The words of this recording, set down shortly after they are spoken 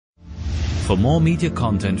For more media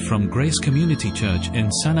content from Grace Community Church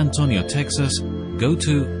in San Antonio, Texas, go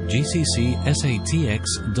to gccsatx.com.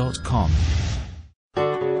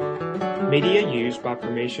 Media used by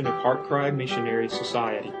permission of Heartcry Missionary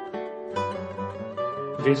Society.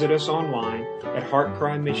 Visit us online at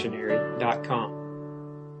heartcrymissionary.com.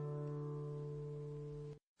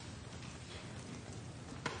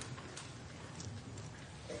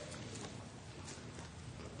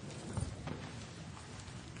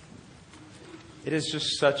 It is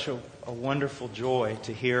just such a wonderful joy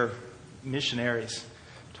to hear missionaries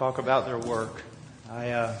talk about their work.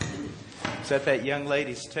 I was at that young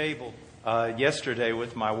lady's table yesterday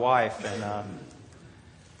with my wife, and I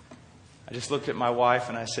just looked at my wife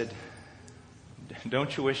and I said,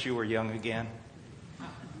 "Don't you wish you were young again?"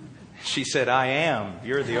 She said, "I am.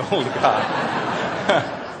 You're the old guy."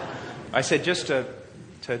 I said, just to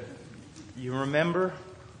you remember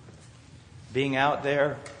being out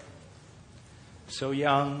there so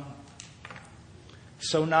young,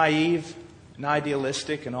 so naive and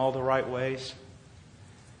idealistic in all the right ways,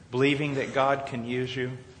 believing that God can use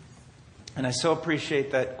you. And I so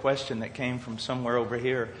appreciate that question that came from somewhere over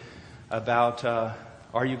here about,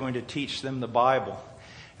 are you going to teach them the Bible?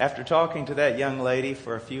 After talking to that young lady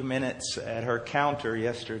for a few minutes at her counter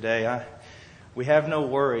yesterday, we have no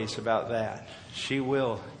worries about that. She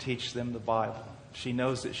will teach them the Bible. She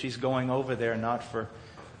knows that she's going over there not for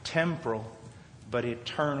temporal but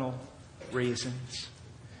eternal reasons.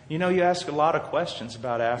 You know, you ask a lot of questions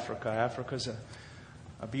about Africa. Africa's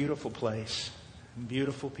a beautiful place, and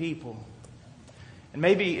beautiful people. And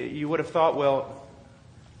maybe you would have thought, well,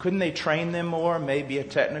 couldn't they train them more? Maybe a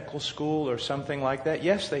technical school or something like that?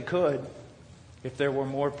 Yes, they could, if there were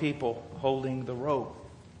more people holding the rope.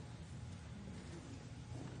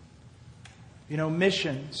 You know,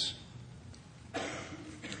 missions.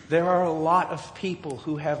 There are a lot of people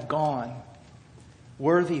who have gone,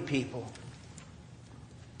 worthy people.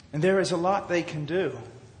 And there is a lot they can do.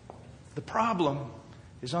 The problem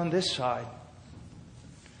is on this side.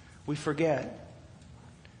 We forget.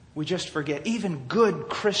 We just forget. Even good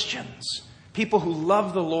Christians, people who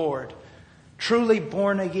love the Lord, truly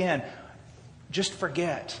born again, just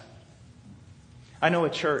forget. I know a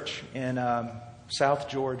church in South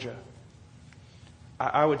Georgia.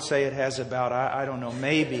 I would say it has about, I don't know,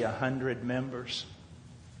 maybe 100 members.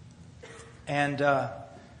 And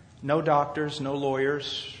no doctors, no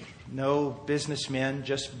lawyers, no businessmen,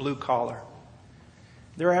 just blue collar.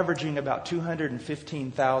 They're averaging about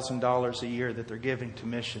 $215,000 a year that they're giving to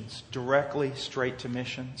missions, directly straight to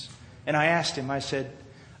missions. And I asked him, I said,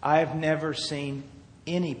 I've never seen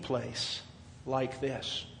any place like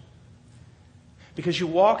this. Because you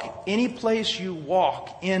walk, any place you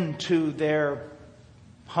walk into their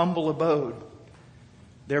humble abode,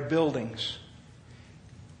 their buildings,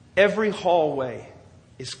 every hallway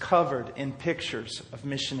is covered in pictures of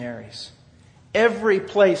missionaries. Every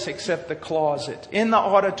place except the closet, in the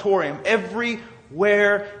auditorium,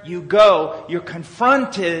 everywhere you go, you're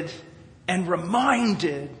confronted and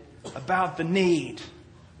reminded about the need.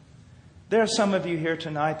 There are some of you here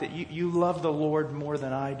tonight that you love the Lord more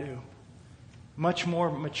than I do. Much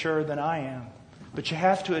more mature than I am. But you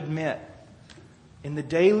have to admit, in the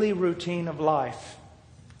daily routine of life,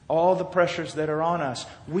 all the pressures that are on us,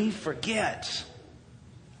 we forget.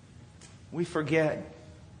 We forget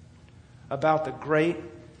about the Great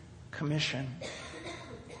Commission.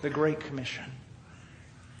 The Great Commission.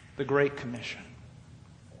 The Great Commission.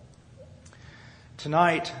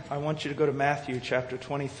 Tonight, I want you to go to Matthew chapter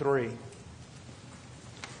 23.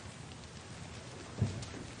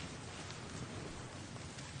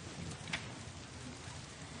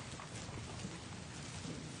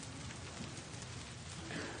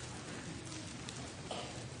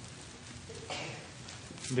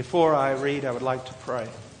 Before I read, I would like to pray.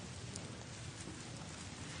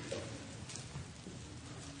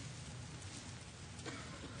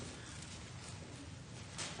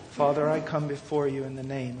 Father, I come before you in the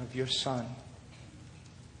name of your Son.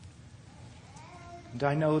 And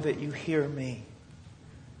I know that you hear me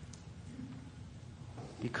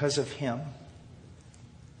because of Him.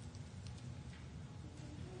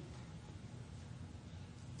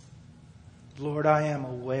 Lord, I am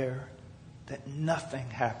aware that nothing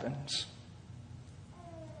happens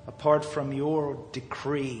apart from your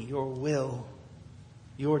decree, your will,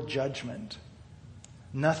 your judgment.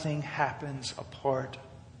 Nothing happens apart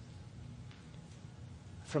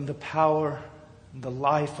from the power and the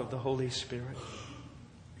life of the Holy Spirit.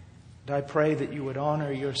 And I pray that you would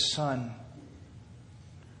honor your Son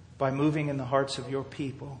by moving in the hearts of your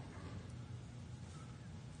people,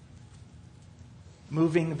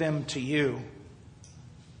 moving them to you,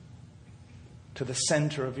 to the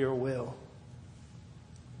center of your will.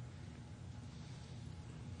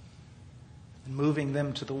 And moving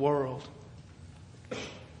them to the world,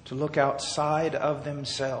 to look outside of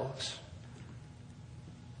themselves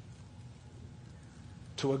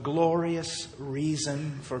to a glorious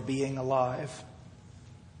reason for being alive,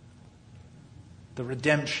 the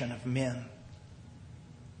redemption of men.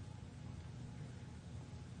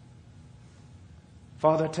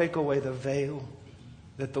 Father, take away the veil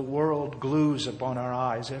that the world glues upon our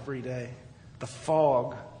eyes every day, the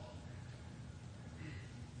fog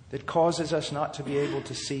that causes us not to be able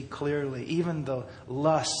to see clearly, even the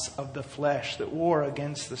lusts of the flesh that war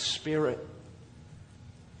against the Spirit,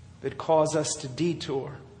 that cause us to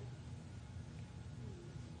detour.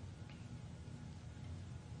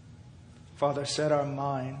 Father, set our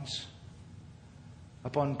minds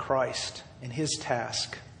upon Christ and His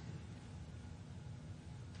task.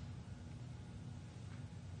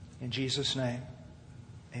 In Jesus' name,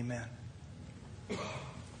 amen.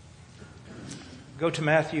 Go to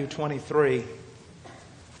Matthew 23,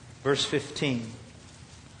 verse 15.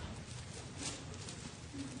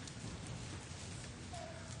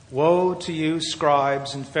 Woe to you,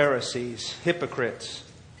 scribes and Pharisees, hypocrites,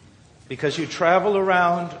 because you travel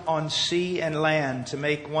around on sea and land to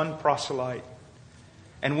make one proselyte.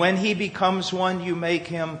 And when he becomes one, you make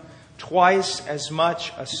him twice as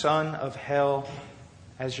much a son of hell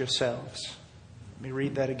as yourselves. Let me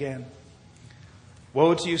read that again.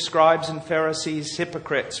 Woe to you, scribes and Pharisees,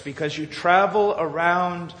 hypocrites, because you travel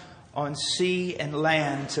around on sea and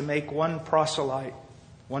land to make one proselyte,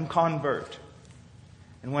 one convert.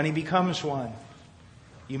 And when he becomes one,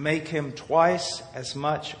 you make him twice as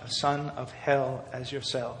much a son of hell as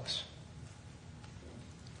yourselves.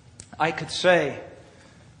 I could say,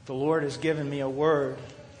 the Lord has given me a word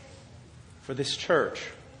for this church.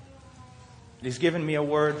 He's given me a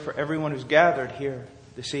word for everyone who's gathered here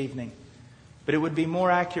this evening. But it would be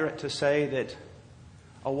more accurate to say that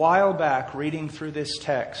a while back, reading through this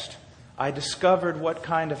text, I discovered what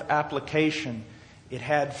kind of application it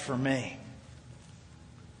had for me.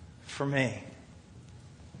 For me.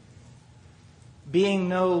 Being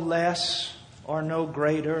no less or no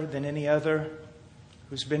greater than any other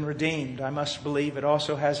who's been redeemed, I must believe it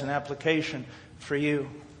also has an application for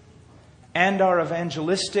you. And our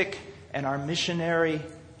evangelistic and our missionary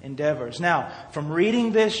endeavors. Now, from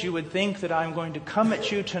reading this, you would think that I'm going to come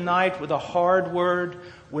at you tonight with a hard word,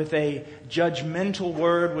 with a judgmental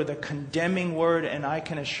word, with a condemning word, and I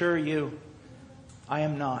can assure you, I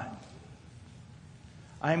am not.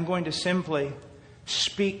 I am going to simply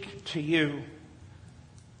speak to you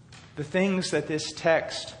the things that this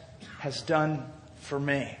text has done for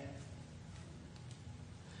me.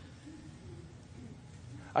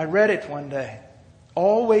 I read it one day,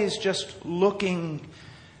 always just looking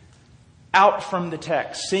out from the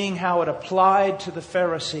text, seeing how it applied to the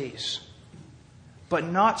Pharisees, but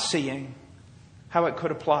not seeing how it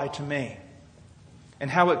could apply to me and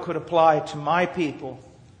how it could apply to my people,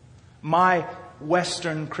 my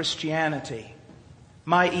Western Christianity,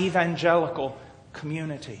 my evangelical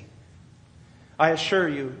community. I assure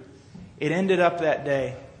you, it ended up that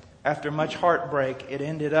day, after much heartbreak, it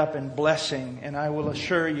ended up in blessing, and I will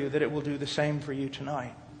assure you that it will do the same for you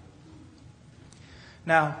tonight.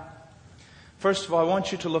 Now, first of all, I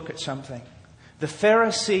want you to look at something. The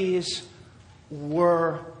Pharisees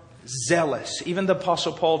were zealous. Even the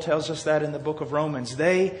Apostle Paul tells us that in the book of Romans.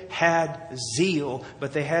 They had zeal,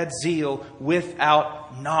 but they had zeal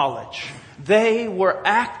without knowledge. They were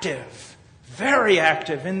active, very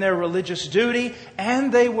active in their religious duty,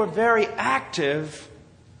 and they were very active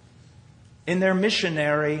in their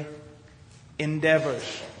missionary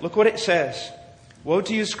endeavors. Look what it says. Woe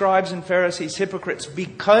to you, scribes and Pharisees, hypocrites,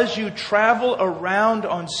 because you travel around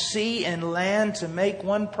on sea and land to make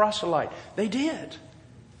one proselyte. They did.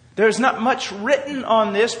 There's not much written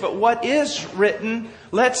on this, but what is written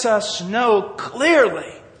lets us know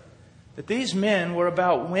clearly that these men were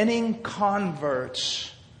about winning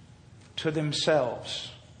converts to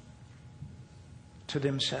themselves. To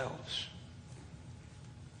themselves.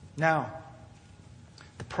 Now,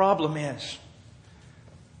 the problem is,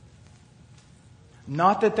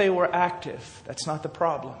 not that they were active. That's not the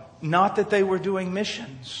problem. Not that they were doing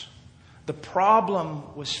missions. The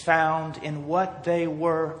problem was found in what they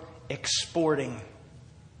were exporting.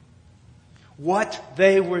 What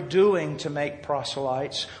they were doing to make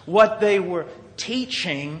proselytes. What they were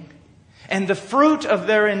teaching. And the fruit of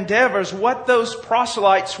their endeavors. What those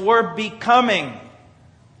proselytes were becoming.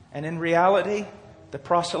 And in reality, the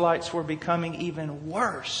proselytes were becoming even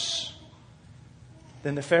worse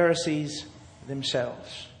than the Pharisees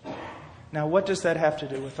themselves. Now, what does that have to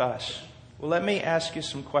do with us? Well, let me ask you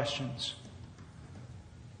some questions.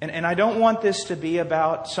 And I don't want this to be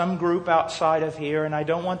about some group outside of here, and I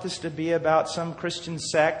don't want this to be about some Christian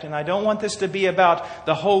sect, and I don't want this to be about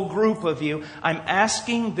the whole group of you. I'm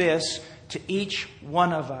asking this to each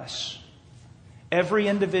one of us. Every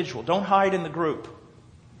individual. Don't hide in the group.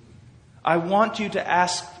 I want you to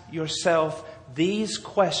ask yourself these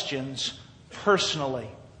questions personally,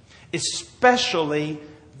 especially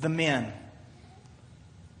the men.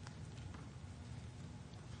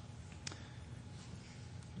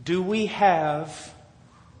 Do you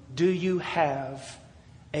have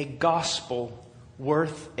a gospel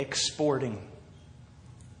worth exporting?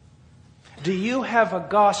 Do you have a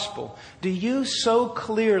gospel? Do you so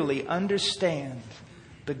clearly understand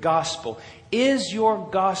the gospel? Is your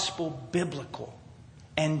gospel biblical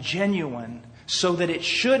and genuine so that it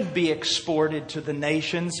should be exported to the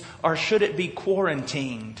nations, or should it be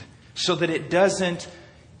quarantined so that it doesn't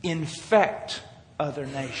infect other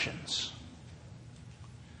nations?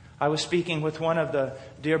 I was speaking with one of the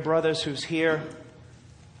dear brothers who's here,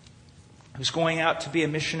 who's going out to be a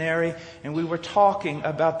missionary, and we were talking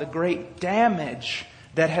about the great damage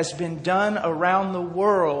that has been done around the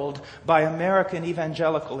world by American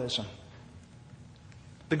evangelicalism.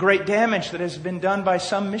 The great damage that has been done by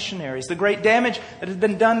some missionaries. The great damage that has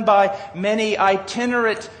been done by many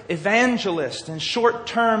itinerant evangelists and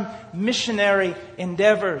short-term missionary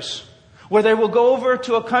endeavors, where they will go over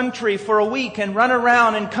to a country for a week and run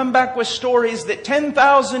around and come back with stories that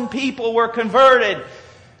 10,000 people were converted.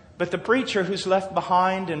 But the preacher who's left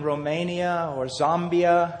behind in Romania or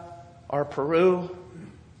Zambia or Peru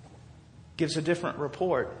gives a different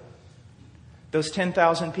report. Those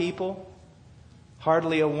 10,000 people,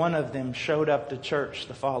 hardly a one of them showed up to church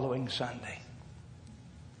the following Sunday.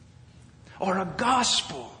 Or a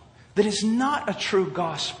gospel that is not a true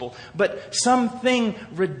gospel, but something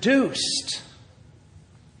reduced.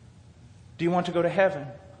 Do you want to go to heaven?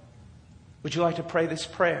 Would you like to pray this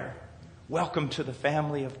prayer? Welcome to the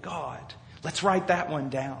family of God. Let's write that one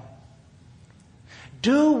down.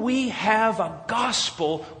 Do we have a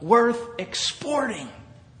gospel worth exporting?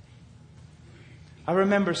 I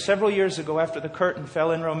remember several years ago, after the curtain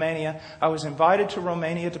fell in Romania, I was invited to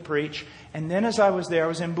Romania to preach. And then as I was there, I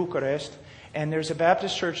was in Bucharest. And there's a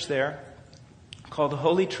Baptist church there called the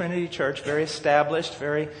Holy Trinity Church, very established,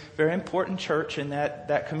 very, very important church in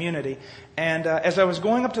that community. And as I was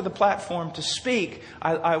going up to the platform to speak,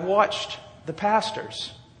 I watched the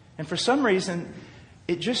pastors. And for some reason,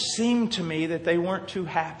 it just seemed to me that they weren't too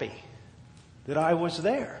happy that I was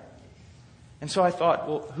there. And so I thought,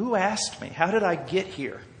 well, who asked me? How did I get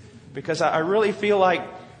here? Because I really feel like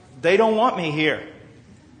they don't want me here.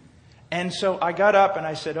 And so I got up and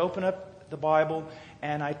I said, open up the Bible,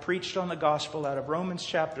 and I preached on the gospel out of Romans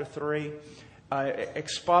chapter 3,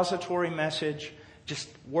 expository message, just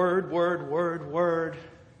word, word, word, word.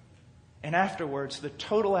 And afterwards, the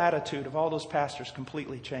total attitude of all those pastors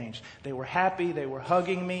completely changed. They were happy, they were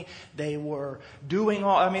hugging me, they were doing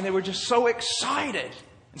they were just so excited.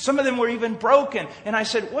 And some of them were even broken. And I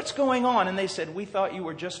said, what's going on? And they said, we thought you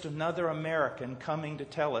were just another American coming to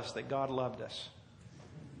tell us that God loved us.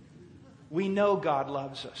 We know God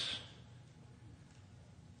loves us.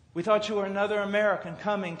 We thought you were another American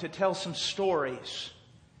coming to tell some stories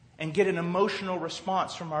and get an emotional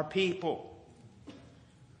response from our people.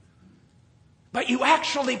 But you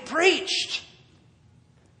actually preached.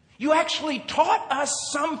 You actually taught us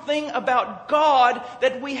something about God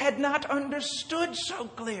that we had not understood so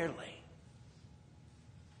clearly.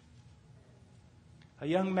 A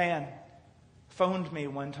young man phoned me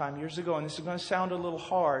one time years ago, and this is going to sound a little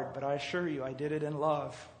hard, but I assure you I did it in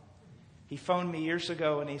love. He phoned me years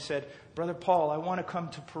ago and he said, Brother Paul, I want to come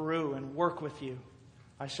to Peru and work with you.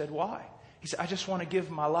 I said, why? He said, I just want to give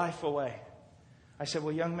my life away. I said,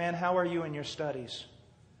 well, young man, how are you in your studies?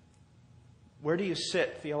 Where do you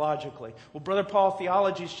sit theologically? Well, Brother Paul,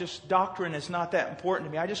 theology is just doctrine is not that important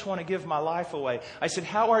to me. I just want to give my life away. I said,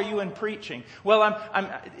 how are you in preaching? Well,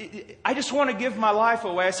 I just want to give my life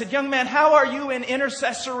away. I said, young man, how are you in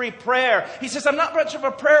intercessory prayer? He says, I'm not much of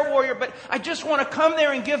a prayer warrior, but I just want to come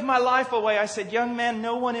there and give my life away. I said, young man,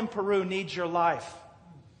 no one in Peru needs your life.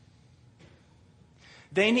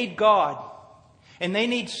 They need God. And they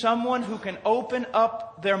need someone who can open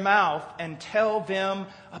up their mouth and tell them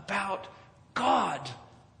about God.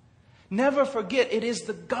 Never forget, it is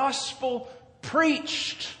the gospel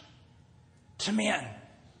preached to men.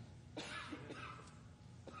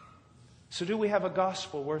 So do we have a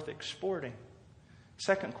gospel worth exporting?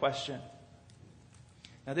 Second question.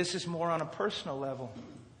 Now this is more on a personal level.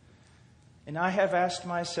 And I have asked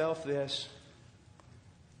myself this.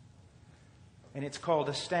 And it's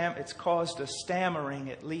caused a stammering,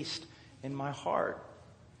 at least in my heart.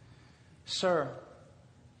 Sir,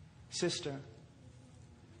 sister,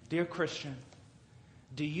 dear Christian,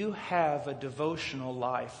 do you have a devotional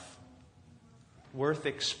life worth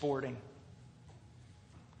exporting?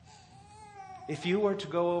 If you were to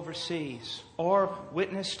go overseas or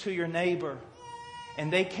witness to your neighbor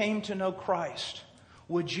and they came to know Christ,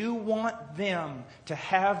 would you want them to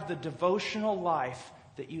have the devotional life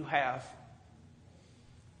that you have?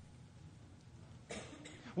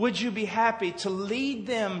 Would you be happy to lead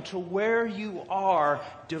them to where you are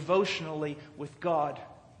devotionally with God?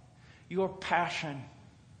 Your passion,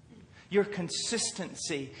 your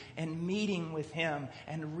consistency in meeting with Him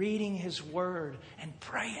and reading His Word and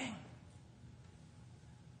praying.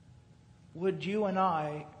 Would you and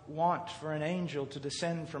I want for an angel to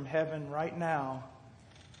descend from heaven right now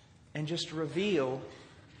and just reveal,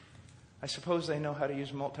 I suppose they know how to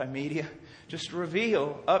use multimedia, just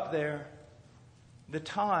reveal up there the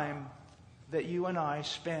time that you and I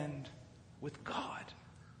spend with God?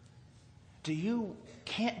 Do you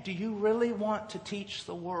really want to teach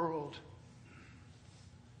the world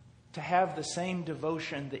to have the same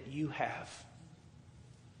devotion that you have?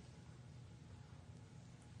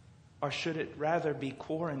 Or should it rather be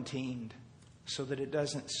quarantined so that it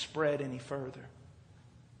doesn't spread any further?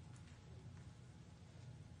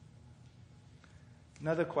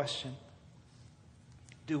 Another question.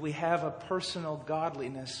 Do we have a personal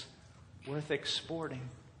godliness worth exporting?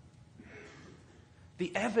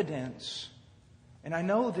 The evidence, and I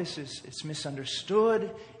know it's misunderstood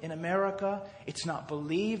in America, it's not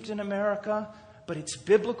believed in America, but it's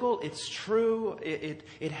biblical, it's true,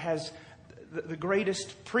 it has the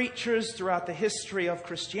greatest preachers throughout the history of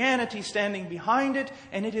Christianity standing behind it,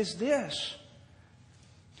 and it is this.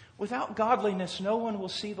 Without godliness, no one will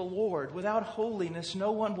see the Lord. Without holiness,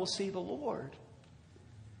 no one will see the Lord.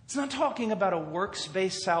 It's not talking about a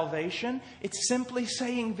works-based salvation. It's simply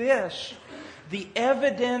saying this. The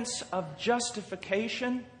evidence of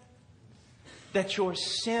justification, that your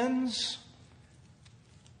sins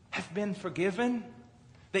have been forgiven,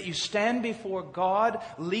 that you stand before God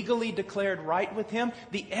legally declared right with Him.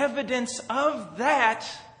 The evidence of that,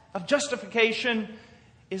 of justification,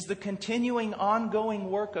 is the continuing, ongoing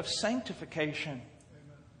work of sanctification.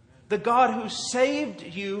 The God who saved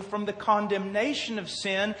you from the condemnation of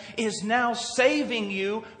sin is now saving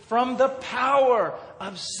you from the power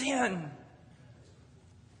of sin.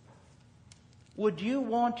 Would you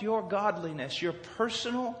want your godliness, your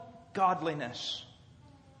personal godliness,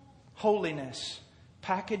 holiness,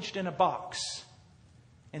 packaged in a box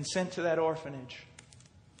and sent to that orphanage?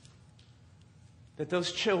 That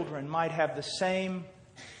those children might have the same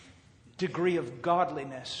degree of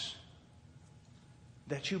godliness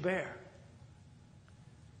that you bear.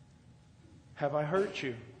 Have I hurt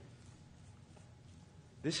you?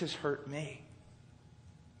 This has hurt me.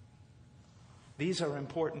 These are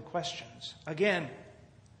important questions. Again,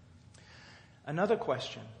 another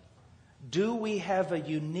question. Do we have a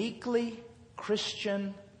uniquely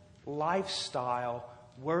Christian lifestyle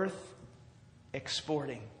worth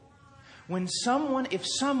exporting? If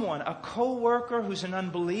someone, a co-worker who's an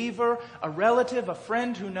unbeliever, a relative, a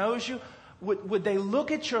friend who knows you, would they look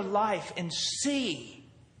at your life and see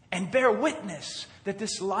and bear witness that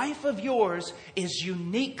this life of yours is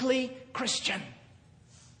uniquely Christian?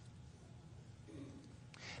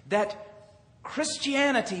 That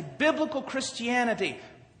Christianity, biblical Christianity,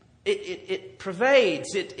 it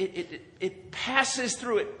pervades, it passes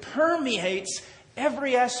through, it permeates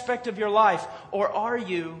every aspect of your life? Or are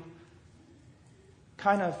you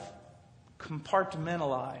kind of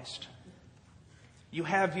compartmentalized? You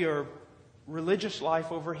have your religious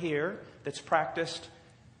life over here that's practiced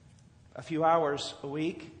a few hours a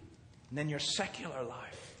week, and then your secular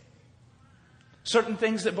life. Certain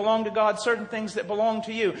things that belong to God, certain things that belong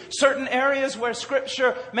to you. Certain areas where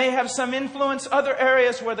Scripture may have some influence, other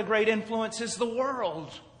areas where the great influence is the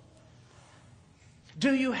world.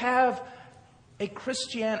 Do you have a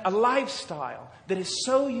lifestyle that is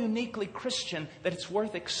so uniquely Christian that it's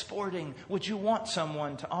worth exporting? Would you want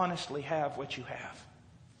someone to honestly have what you have?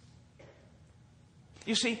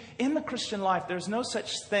 You see, in the Christian life, there's no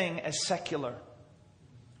such thing as secular.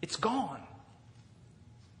 It's gone.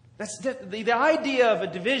 That's the idea of a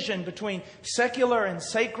division between secular and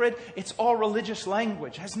sacred. It's all religious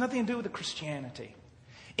language. It has nothing to do with the Christianity.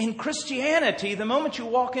 In Christianity, the moment you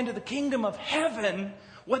walk into the kingdom of heaven,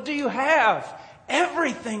 what do you have?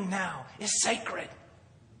 Everything now is sacred.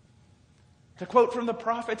 To quote from the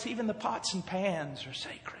prophets, even the pots and pans are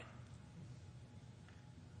sacred.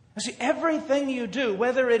 You see, everything you do,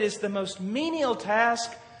 whether it is the most menial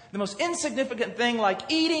task The most insignificant thing,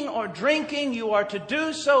 like eating or drinking, you are to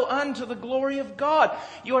do so unto the glory of God.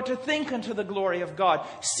 You are to think unto the glory of God,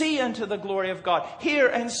 see unto the glory of God, hear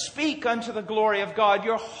and speak unto the glory of God.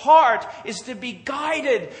 Your heart is to be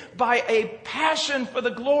guided by a passion for the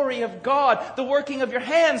glory of God. The working of your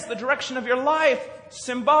hands, the direction of your life,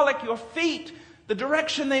 symbolic, your feet, the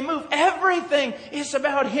direction they move. Everything is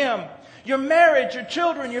about Him. Your marriage, your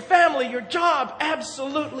children, your family, your job,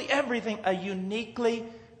 absolutely everything. A uniquely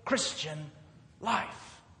Christian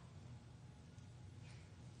life.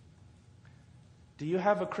 Do you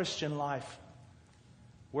have a Christian life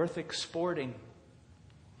worth exporting?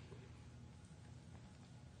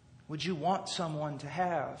 Would you want someone to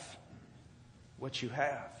have what you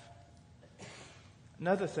have?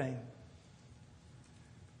 Another thing.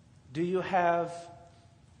 Do you have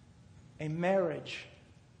a marriage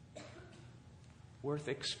worth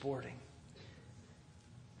exporting?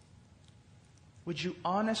 Would you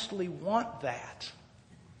honestly want that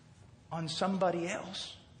on somebody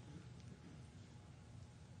else?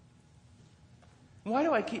 Why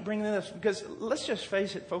do I keep bringing this? Because let's just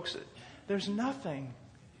face it, folks, there's nothing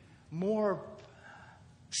more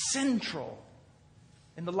central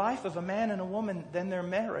in the life of a man and a woman than their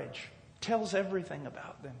marriage. It tells everything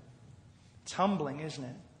about them. It's humbling, isn't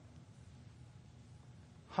it?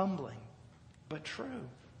 Humbling, but true.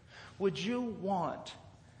 Would you want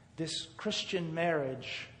this Christian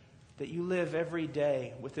marriage that you live every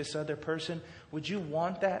day with this other person? Would you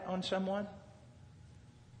want that on someone?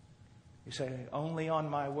 You say, only on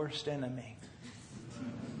my worst enemy.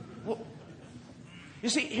 Well, you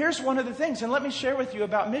see, here's one of the things, and let me share with you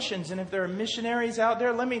about missions. And if there are missionaries out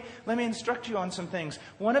there, let me instruct you on some things.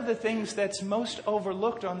 One of the things that's most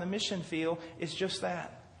overlooked on the mission field is just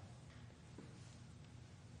that.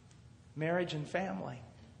 Marriage and family.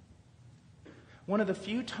 One of the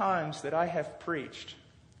few times that I have preached,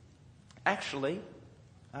 actually,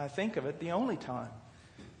 I think of it, the only time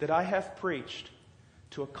that I have preached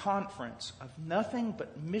to a conference of nothing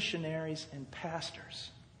but missionaries and pastors.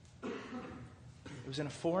 It was in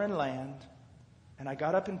a foreign land, and I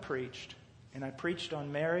got up and preached, and I preached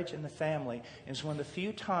on marriage and the family. It was one of the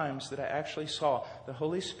few times that I actually saw the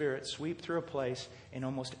Holy Spirit sweep through a place, and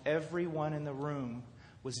almost everyone in the room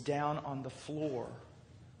was down on the floor,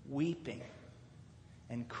 weeping,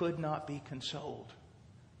 and could not be consoled.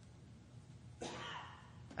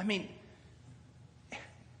 I mean,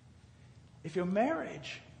 if your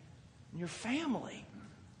marriage and your family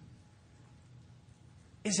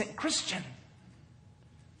isn't Christian,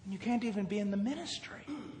 and you can't even be in the ministry.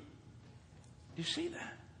 Do you see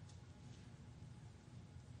that?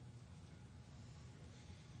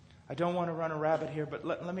 I don't want to run a rabbit here, but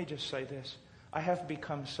let me just say this. I have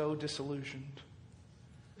become so disillusioned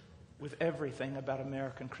with everything about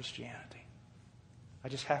American Christianity. I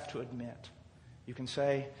just have to admit. You can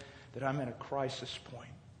say that I'm at a crisis point.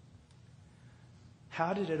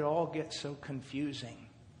 How did it all get so confusing,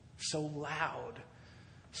 so loud,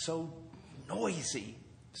 so noisy,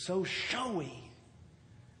 so showy?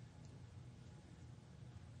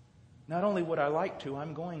 Not only would I like to,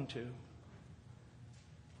 I'm going to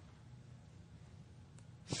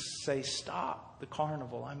say, stop the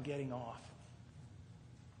carnival, I'm getting off.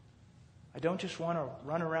 I don't just want to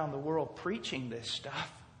run around the world preaching this stuff.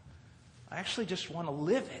 I actually just want to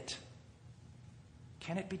live it.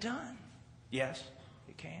 Can it be done? Yes,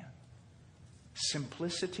 it can.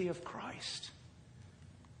 Simplicity of Christ.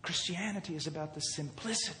 Christianity is about the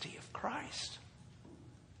simplicity of Christ.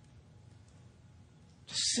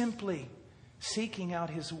 Simply seeking out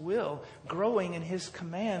His will, growing in His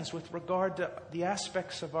commands with regard to the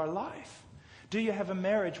aspects of our life. Do you have a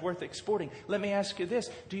marriage worth exporting? Let me ask you this.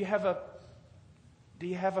 Do you have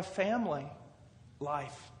a family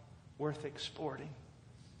life worth exporting?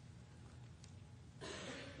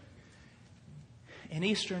 In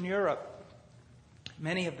Eastern Europe,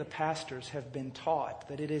 many of the pastors have been taught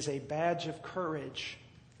that it is a badge of courage.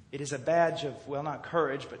 It is a badge of, well, not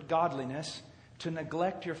courage, but godliness, to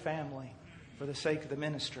neglect your family for the sake of the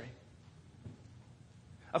ministry.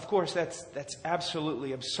 Of course, that's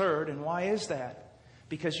absolutely absurd. And why is that?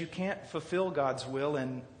 Because you can't fulfill God's will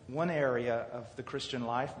in one area of the Christian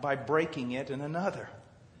life by breaking it in another.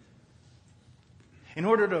 In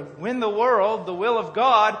order to win the world, the will of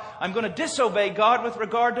God, I'm going to disobey God with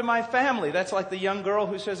regard to my family. That's like the young girl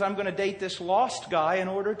who says, I'm going to date this lost guy in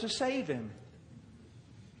order to save him.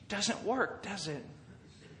 Doesn't work, does it?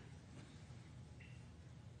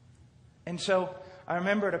 And so I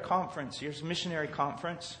remember at a conference, here's a missionary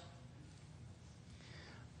conference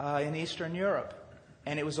in Eastern Europe.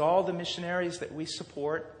 And it was all the missionaries that we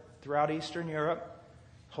support throughout Eastern Europe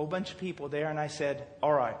whole bunch of people there, and I said,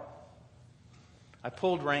 all right. I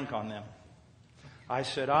pulled rank on them. I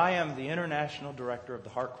said, I am the International Director of the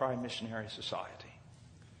Heart Cry Missionary Society.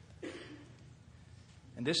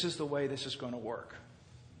 And this is the way this is going to work.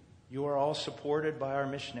 You are all supported by our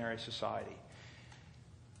missionary society.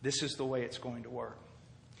 This is the way it's going to work.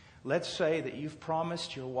 Let's say that you've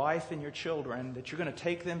promised your wife and your children that you're going to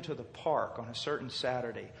take them to the park on a certain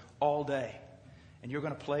Saturday all day. And you're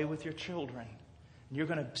going to play with your children. And you're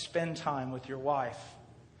going to spend time with your wife.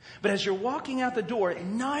 But as you're walking out the door at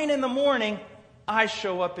 9 a.m, I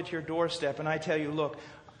show up at your doorstep and I tell you, look,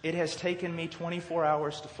 it has taken me 24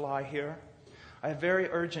 hours to fly here. I have very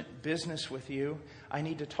urgent business with you. I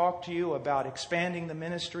need to talk to you about expanding the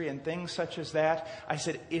ministry and things such as that. I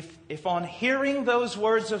said, if on hearing those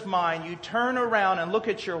words of mine, you turn around and look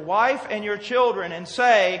at your wife and your children and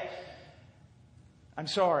say, I'm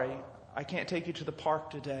sorry, I can't take you to the park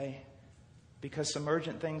today because some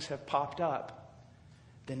urgent things have popped up,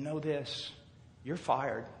 then know this, you're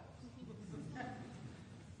fired.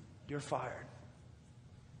 You're fired.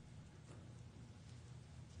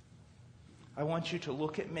 I want you to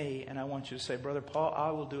look at me and I want you to say, Brother Paul,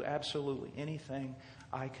 I will do absolutely anything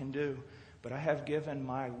I can do. But I have given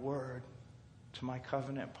my word to my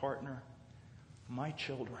covenant partner, my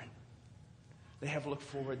children. They have looked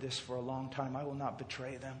forward to this for a long time. I will not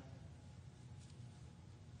betray them.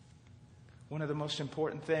 One of the most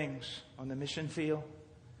important things on the mission field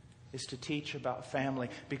is to teach about family.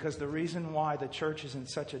 Because the reason why the church is in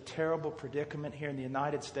such a terrible predicament here in the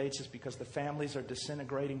United States is because the families are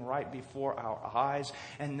disintegrating right before our eyes.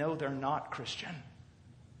 And no, they're not Christian.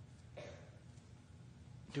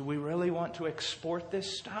 Do we really want to export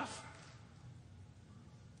this stuff?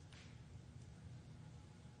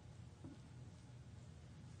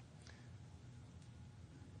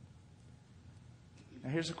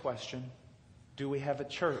 Now here's a question. Do we have a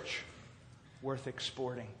church worth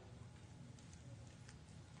exporting?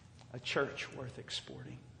 A church worth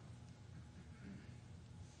exporting.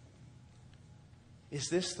 Is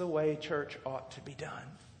this the way church ought to be done?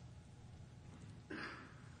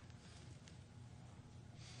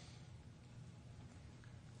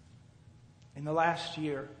 In the last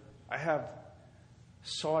year, I have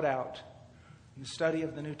sought out in the study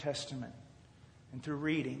of the New Testament and through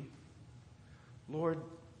reading, Lord,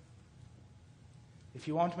 if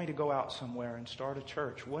you want me to go out somewhere and start a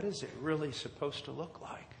church, what is it really supposed to look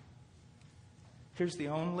like? Here's the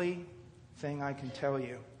only thing I can tell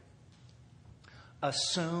you.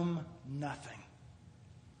 Assume nothing.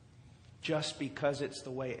 Just because it's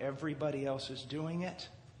the way everybody else is doing it,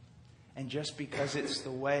 and just because it's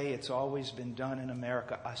the way it's always been done in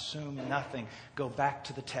America, assume nothing. Go back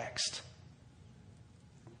to the text.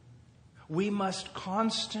 We must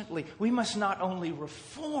not only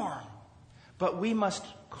reform, but we must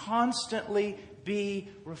constantly be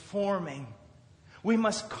reforming. We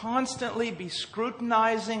must constantly be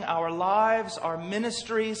scrutinizing our lives, our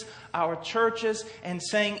ministries, our churches, and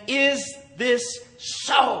saying, is this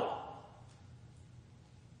so?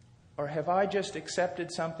 Or have I just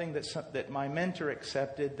accepted something that my mentor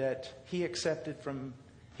accepted, that he accepted from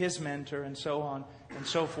his mentor, and so on and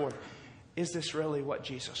so forth? Is this really what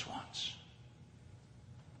Jesus wants?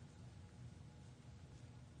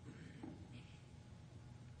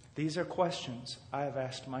 These are questions I have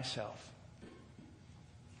asked myself.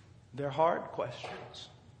 They're hard questions.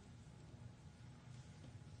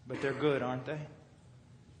 But they're good, aren't they?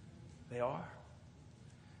 They are.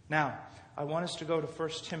 Now, I want us to go to 1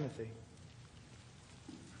 Timothy.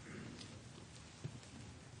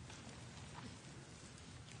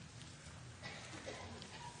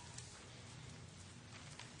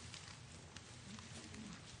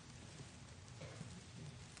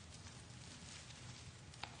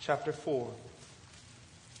 Chapter 4.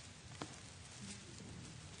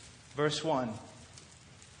 Verse 1.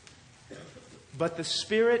 But the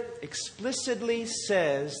Spirit explicitly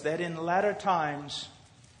says that in latter times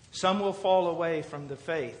some will fall away from the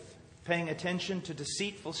faith, paying attention to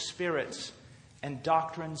deceitful spirits and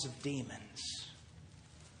doctrines of demons.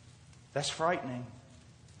 That's frightening.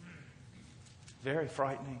 Very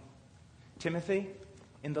frightening. Timothy,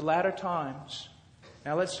 in the latter times.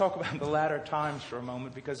 Now let's talk about the latter times for a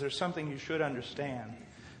moment, because there's something you should understand.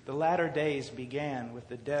 The latter days began with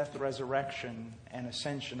the death, resurrection, and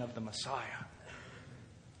ascension of the Messiah.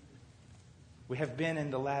 We have been in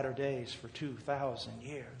the latter days for 2,000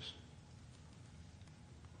 years.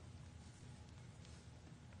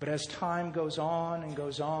 But as time goes on and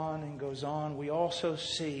goes on and goes on, we also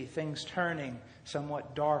see things turning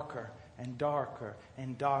somewhat darker and darker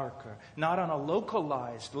and darker. Not on a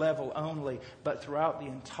localized level only, but throughout the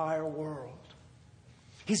entire world.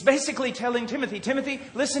 He's basically telling Timothy, Timothy,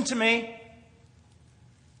 listen to me.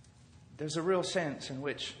 There's a real sense in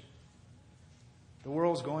which the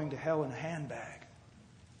world's going to hell in a handbag.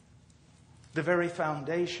 The very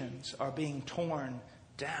foundations are being torn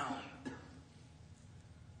down.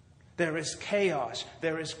 There is chaos.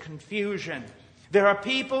 There is confusion. There are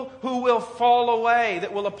people who will fall away,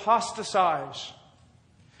 that will apostatize.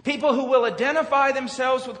 People who will identify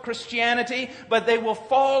themselves with Christianity, but they will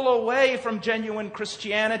fall away from genuine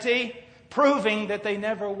Christianity, proving that they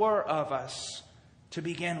never were of us to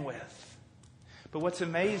begin with. But what's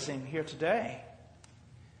amazing here today,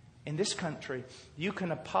 in this country, you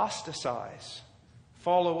can apostatize,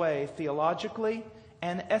 fall away theologically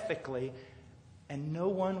and ethically, and no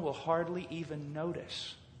one will hardly even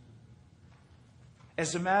notice.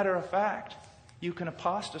 As a matter of fact, you can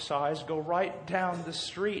apostatize, go right down the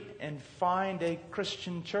street and find a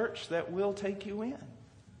Christian church that will take you in.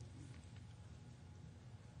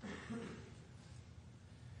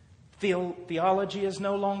 Theology is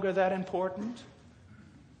no longer that important.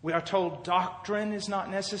 We are told doctrine is not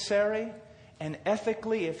necessary. And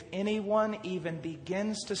ethically, if anyone even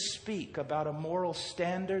begins to speak about a moral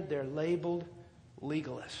standard, they're labeled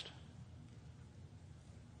legalist.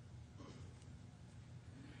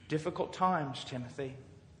 Difficult times, Timothy.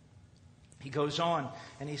 He goes on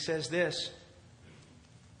and he says this.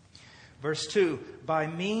 Verse 2, by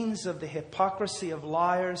means of the hypocrisy of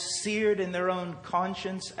liars, seared in their own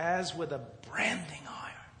conscience as with a branding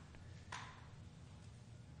iron.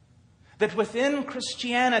 That within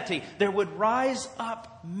Christianity there would rise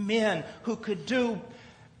up men who could do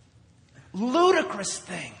ludicrous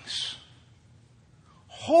things,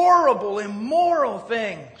 horrible, immoral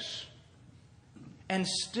things, and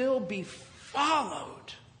still be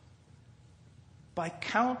followed by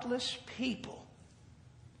countless people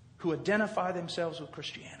who identify themselves with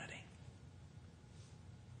Christianity.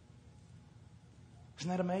 Isn't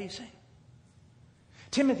that amazing?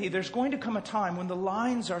 Timothy, there's going to come a time when the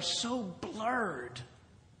lines are so blurred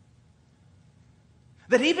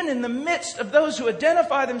that even in the midst of those who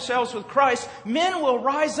identify themselves with Christ, men will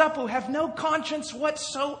rise up who have no conscience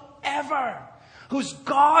whatsoever, whose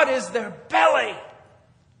God is their belly.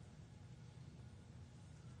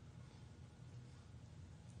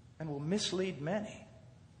 And will mislead many.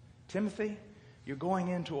 Timothy, you're going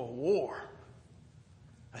into a war.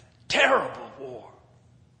 A terrible war.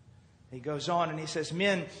 He goes on and he says,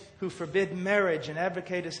 men who forbid marriage and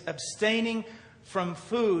advocate abstaining from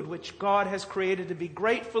food which God has created to be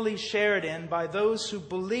gratefully shared in by those who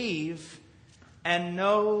believe and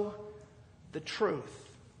know the truth.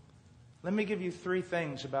 Let me give you 3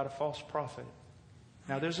 things about a false prophet.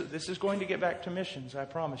 Now, this is going to get back to missions, I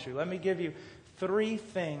promise you. Let me give you 3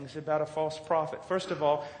 things about a false prophet. First of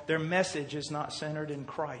all, their message is not centered in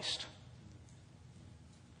Christ.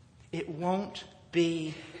 It won't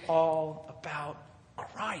be all about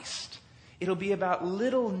Christ. It'll be about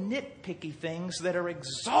little nitpicky things that are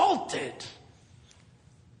exalted,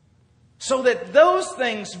 so that those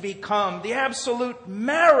things become the absolute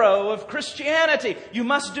marrow of Christianity. You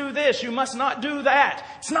must do this, you must not do that.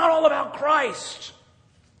 It's not all about Christ.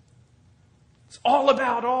 It's all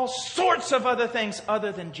about all sorts of other things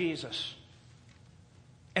other than Jesus.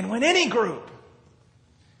 And when any group,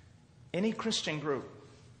 any Christian group,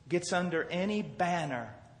 gets under any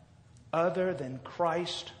banner other than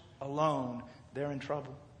Christ alone, they're in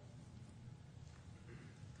trouble.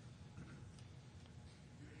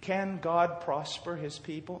 Can God prosper His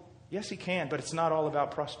people? Yes, He can, but it's not all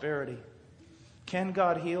about prosperity. Can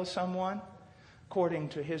God heal someone according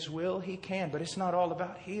to His will? He can, but it's not all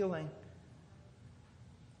about healing.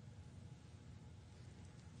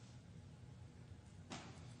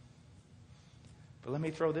 But let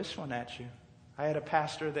me throw this one at you. I had a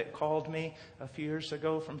pastor that called me a few years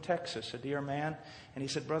ago from Texas, a dear man, and he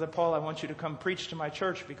said, Brother Paul, I want you to come preach to my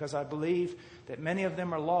church because I believe that many of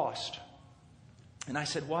them are lost. And I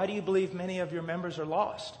said, why do you believe many of your members are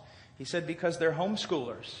lost? He said, because they're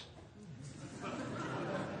homeschoolers.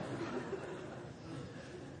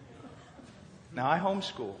 Now, I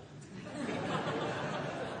homeschool.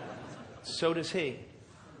 So does he.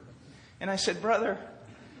 And I said, brother,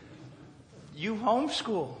 you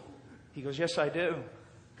homeschool. He goes, yes, I do.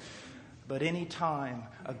 But any time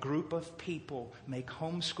a group of people make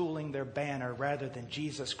homeschooling their banner rather than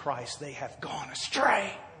Jesus Christ, they have gone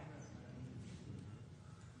astray.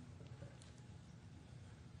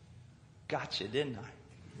 Gotcha, didn't I?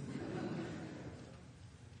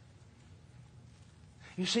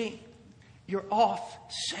 You see, you're off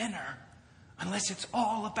center unless it's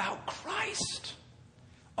all about Christ.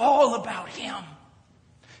 All about Him.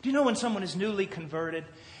 Do you know when someone is newly converted,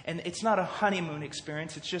 and it's not a honeymoon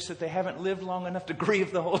experience, it's just that they haven't lived long enough to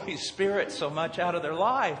grieve the Holy Spirit so much out of their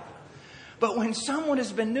life. But when someone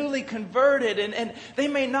has been newly converted and they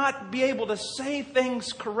may not be able to say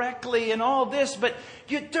things correctly and all this, but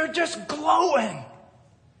they're just glowing.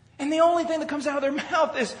 And the only thing that comes out of their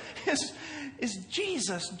mouth is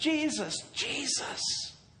Jesus, Jesus, Jesus.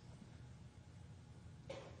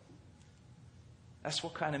 That's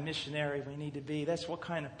what kind of missionary we need to be. That's what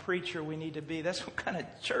kind of preacher we need to be. That's what kind of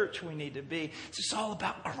church we need to be. It's just all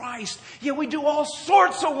about Christ. Yeah, we do all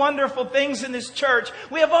sorts of wonderful things in this church.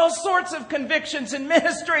 We have all sorts of convictions and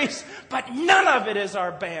ministries, but none of it is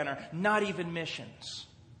our banner. Not even missions.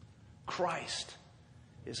 Christ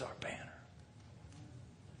is our banner.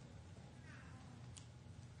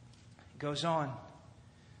 It goes on.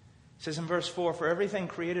 It says in verse 4, "For everything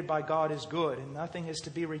created by God is good, and nothing is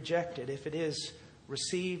to be rejected if it is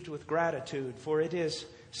received with gratitude, for it is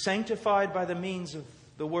sanctified by the means of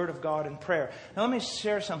the Word of God and prayer." Now let me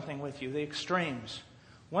share something with you, the extremes.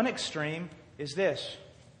 One extreme is this: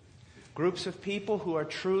 groups of people who are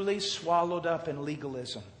truly swallowed up in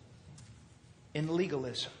legalism. In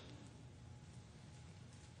legalism.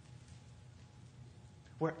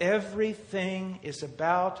 Where everything is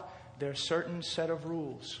about their certain set of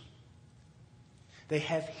rules. They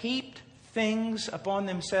have heaped things upon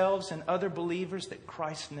themselves and other believers that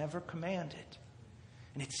Christ never commanded.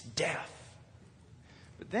 And it's death.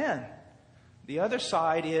 But then, the other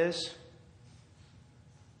side is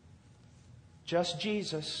just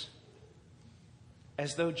Jesus,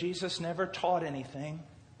 as though Jesus never taught anything,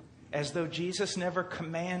 as though Jesus never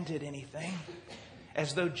commanded anything,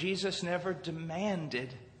 as though Jesus never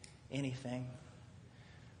demanded anything.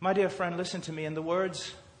 My dear friend, listen to me. In the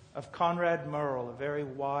words of Conrad Merle, a very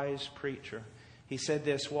wise preacher, he said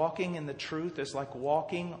this: walking in the truth is like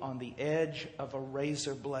walking on the edge of a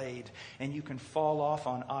razor blade, and you can fall off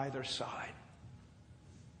on either side.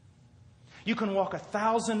 You can walk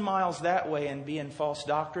 1,000 miles that way and be in false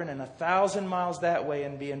doctrine, and 1,000 miles that way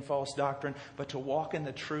and be in false doctrine. But to walk in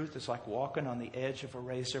the truth is like walking on the edge of a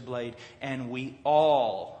razor blade, and we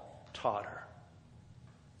all totter.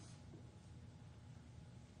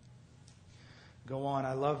 Go on.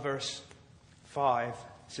 I love verse 5. It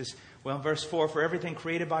says, well, in verse 4, "For everything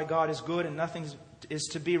created by God is good, and nothing is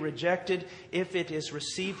to be rejected if it is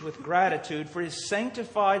received with gratitude, for it is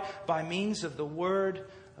sanctified by means of the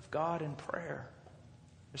Word of God and prayer."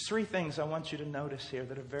 There's 3 things I want you to notice here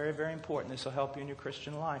that are very, very important. This will help you in your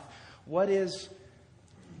Christian life. What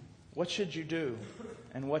should you do,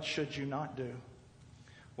 and what should you not do?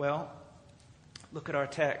 Well, look at our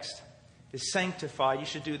text. Is sanctified. You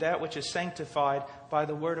should do that which is sanctified by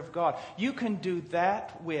the Word of God. You can do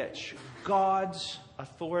that which God's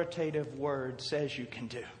authoritative Word says you can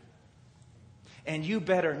do. And you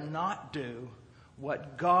better not do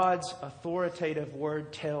what God's authoritative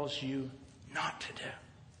Word tells you not to do.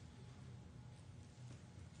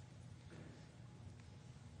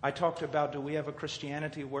 I talked about, do we have a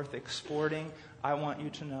Christianity worth exporting? I want you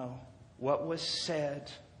to know what was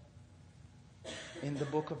said in the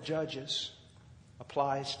book of Judges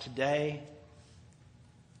applies today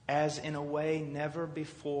as in a way never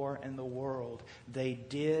before in the world. They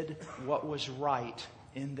did what was right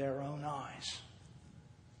in their own eyes.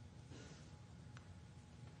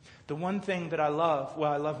 The one thing that I love,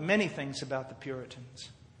 well, I love many things about the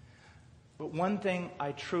Puritans, but one thing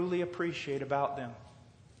I truly appreciate about them,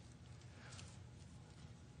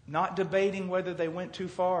 not debating whether they went too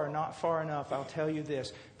far or not far enough, I'll tell you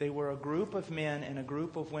this. They were a group of men and a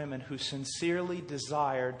group of women who sincerely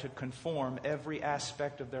desired to conform every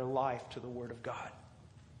aspect of their life to the Word of God.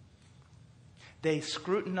 They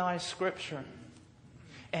scrutinized Scripture,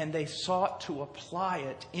 and they sought to apply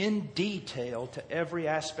it in detail to every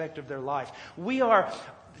aspect of their life.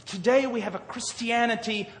 Today we have a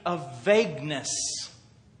Christianity of vagueness,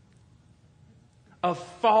 of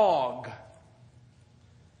fog.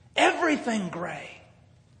 Everything gray.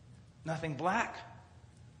 Nothing black.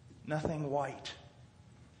 Nothing white.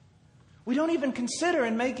 We don't even consider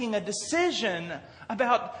in making a decision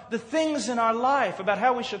about the things in our life, about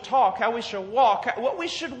how we should talk, how we should walk, what we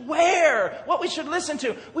should wear, what we should listen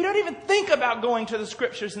to. We don't even think about going to the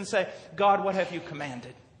Scriptures and say, God, what have you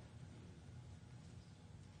commanded?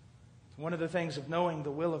 One of the things of knowing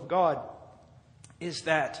the will of God is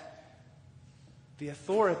that the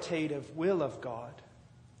authoritative will of God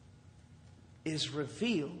is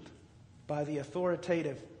revealed by the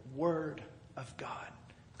authoritative Word of God,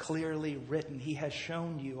 clearly written. He has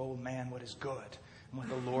shown you, O man, what is good and what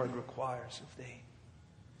the Lord requires of thee.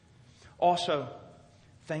 Also,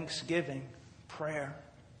 thanksgiving, prayer.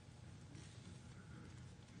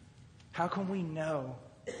 How can we know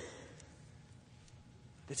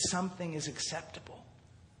that something is acceptable?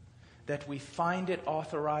 That we find it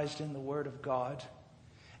authorized in the Word of God,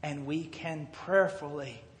 and we can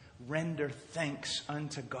prayerfully render thanks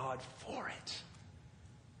unto God for it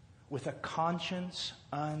with a conscience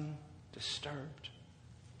undisturbed.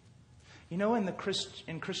 You know, in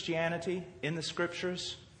Christianity, in the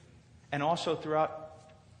Scriptures, and also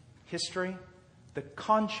throughout history, the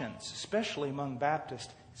conscience, especially among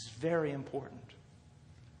Baptists, is very important.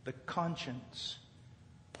 The conscience.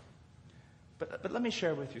 But let me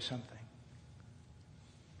share with you something.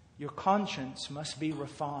 Your conscience must be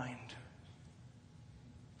refined.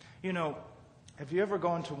 You know, have you ever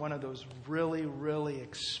gone to one of those really, really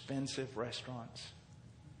expensive restaurants?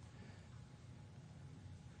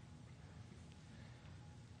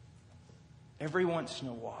 Every once in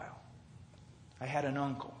a while, I had an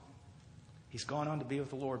uncle. He's gone on to be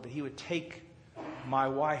with the Lord, but he would take my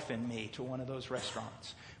wife and me to one of those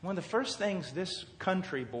restaurants. One of the first things this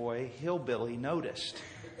country boy, hillbilly, noticed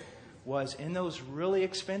was in those really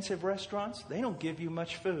expensive restaurants, they don't give you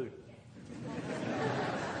much food.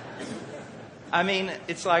 I mean,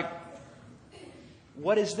 it's like,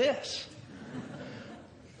 what is this?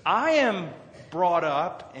 I am brought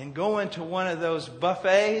up and going to one of those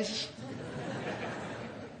buffets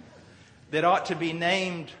that ought to be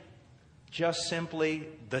named just simply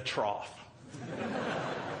the trough.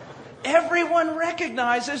 Everyone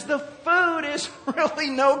recognizes the food is really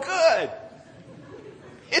no good.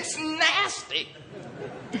 It's nasty.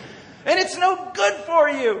 And it's no good for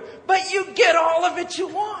you. But you get all of it you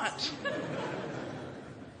want.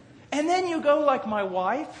 And then you go like my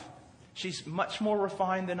wife. She's much more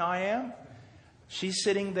refined than I am. She's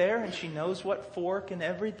sitting there and she knows what fork and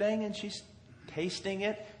everything, and she's tasting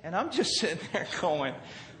it. And I'm just sitting there going,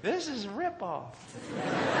 this is a ripoff.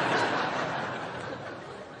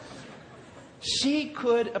 She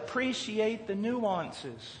could appreciate the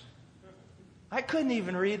nuances. I couldn't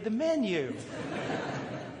even read the menu.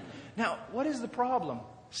 Now, what is the problem?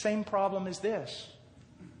 Same problem as this.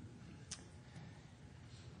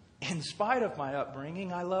 In spite of my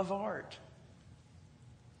upbringing, I love art.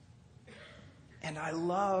 And I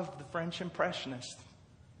love the French Impressionists,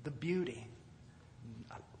 the beauty.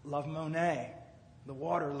 I love Monet, the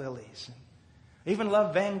water lilies. I even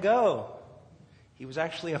love Van Gogh. He was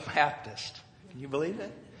actually a Baptist. Can you believe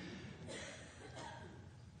it?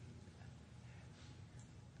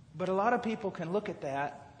 But a lot of people can look at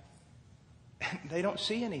that and they don't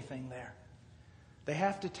see anything there. They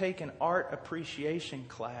have to take an art appreciation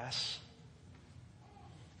class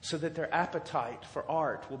so that their appetite for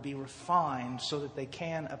art will be refined so that they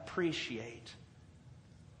can appreciate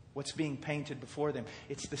what's being painted before them.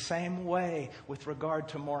 It's the same way with regard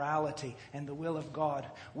to morality and the will of God.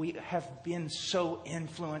 We have been so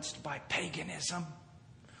influenced by paganism.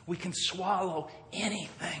 We can swallow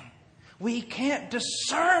anything. We can't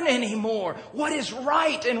discern anymore what is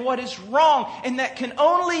right and what is wrong. And that can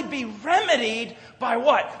only be remedied by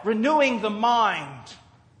what? Renewing the mind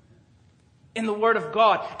in the Word of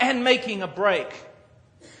God and making a break.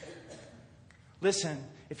 Listen,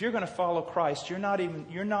 if you're going to follow Christ, you're not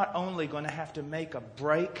only going to have to make a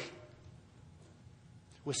break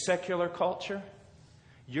with secular culture,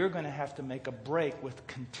 you're going to have to make a break with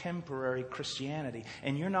contemporary Christianity.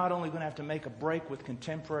 And you're not only going to have to make a break with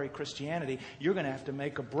contemporary Christianity, you're going to have to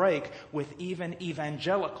make a break with even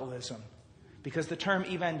evangelicalism. Because the term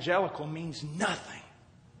evangelical means nothing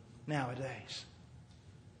nowadays.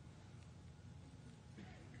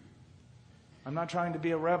 I'm not trying to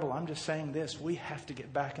be a rebel. I'm just saying this. We have to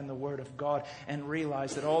get back in the Word of God and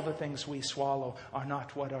realize that all the things we swallow are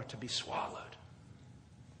not what are to be swallowed.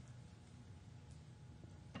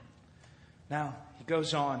 Now, he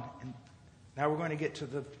goes on, and now we're going to get to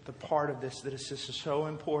the part of this that is just so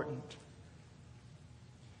important.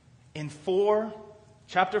 In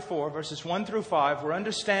chapter 4, verses 1 through 5, we're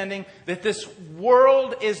understanding that this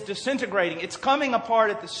world is disintegrating. It's coming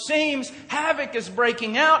apart at the seams. Havoc is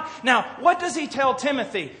breaking out. Now, what does he tell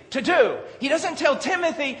Timothy to do? He doesn't tell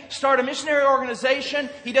Timothy, start a missionary organization.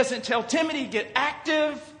 He doesn't tell Timothy, get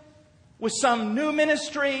active with some new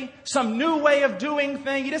ministry, some new way of doing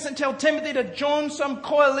things. He doesn't tell Timothy to join some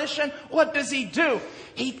coalition. What does he do?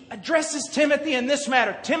 He addresses Timothy in this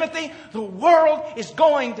matter. Timothy, the world is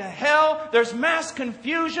going to hell. There's mass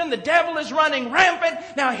confusion. The devil is running rampant.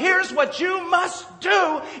 Now here's what you must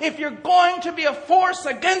do. If you're going to be a force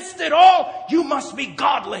against it all, you must be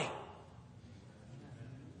godly.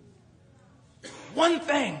 One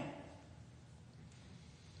thing.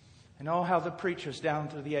 And oh, how the preachers down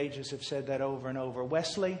through the ages have said that over and over.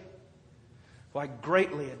 Wesley, who I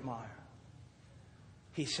greatly admire,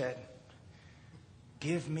 he said,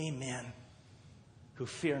 Give me men who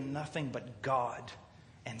fear nothing but God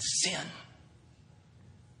and sin.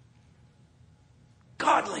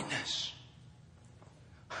 Godliness.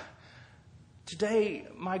 Today,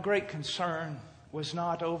 my great concern was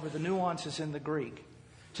not over the nuances in the Greek.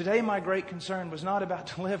 Today, my great concern was not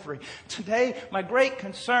about delivery. Today, my great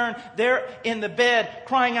concern there in the bed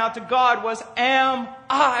crying out to God was, am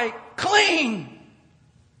I clean?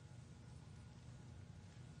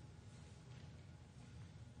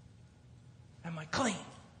 Am I clean?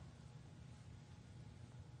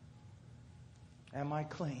 Am I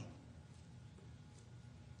clean?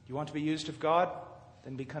 You want to be used of God?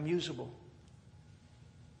 Then become usable.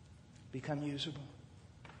 Become usable.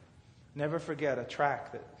 Never forget a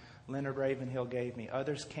tract that Leonard Ravenhill gave me.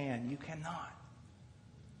 Others can. You cannot.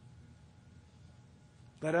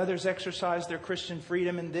 Let others exercise their Christian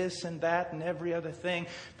freedom in this and that and every other thing.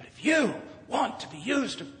 But if you want to be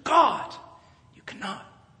used of God, you cannot.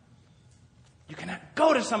 You cannot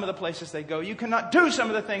go to some of the places they go. You cannot do some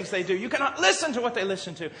of the things they do. You cannot listen to what they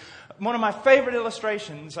listen to. One of my favorite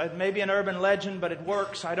illustrations, maybe an urban legend, but it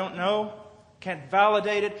works. I don't know. Can't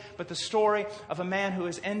validate it. But the story of a man who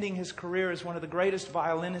is ending his career as one of the greatest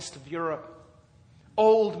violinists of Europe.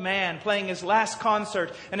 Old man playing his last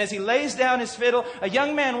concert. And as he lays down his fiddle, a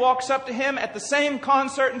young man walks up to him at the same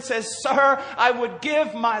concert and says, "Sir, I would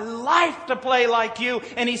give my life to play like you."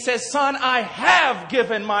 And he says, "Son, I have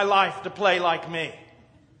given my life to play like me."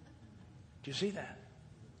 Do you see that?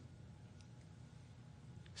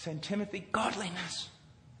 St. Timothy, godliness.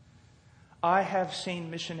 I have seen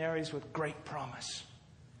missionaries with great promise.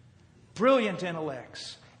 Brilliant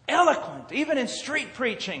intellects. Eloquent, even in street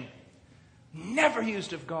preaching. Never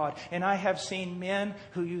used of God. And I have seen men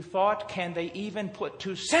who you thought, can they even put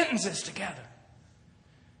two sentences together?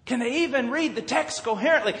 Can they even read the text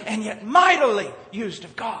coherently? And yet mightily used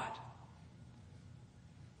of God.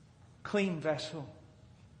 Clean vessel.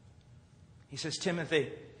 He says,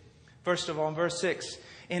 Timothy, first of all, in verse 6,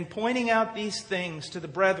 in pointing out these things to the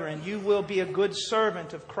brethren, you will be a good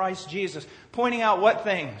servant of Christ Jesus. Pointing out what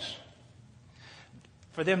things?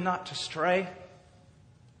 For them not to stray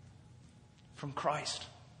from Christ.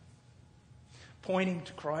 Pointing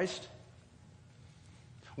to Christ.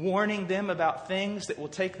 Warning them about things that will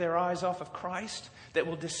take their eyes off of Christ, that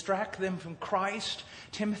will distract them from Christ.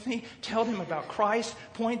 Timothy, tell them about Christ.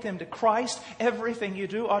 Point them to Christ. Everything you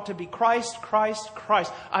do ought to be Christ, Christ,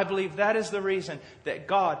 Christ. I believe that is the reason that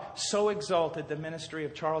God so exalted the ministry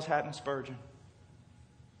of Charles Haddon Spurgeon.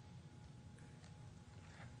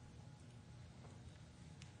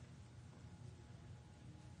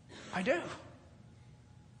 I do.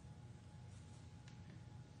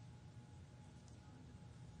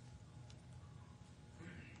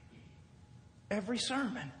 Every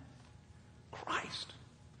sermon, Christ,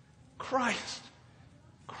 Christ,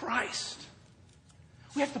 Christ.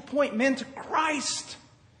 We have to point men to Christ,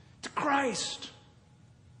 to Christ.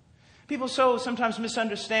 People so sometimes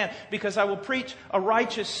misunderstand because I will preach a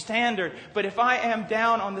righteous standard. But if I am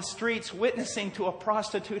down on the streets witnessing to a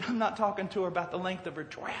prostitute, I'm not talking to her about the length of her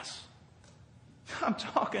dress. I'm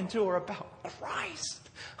talking to her about Christ.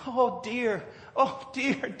 Oh dear,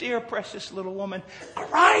 dear precious little woman.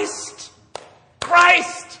 Christ!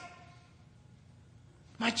 Christ!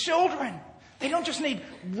 My children, they don't just need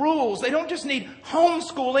rules. They don't just need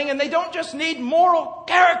homeschooling. And they don't just need moral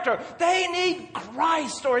character. They need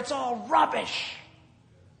Christ or it's all rubbish.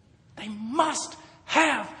 They must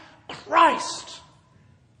have Christ.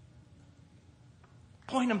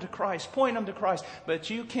 Point them to Christ. Point them to Christ. But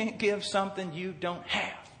you can't give something you don't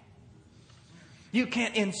have. You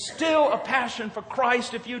can't instill a passion for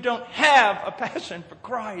Christ if you don't have a passion for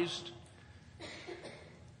Christ.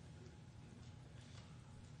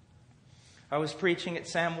 I was preaching at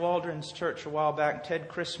Sam Waldron's church a while back, Ted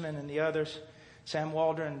Chrisman and the others. Sam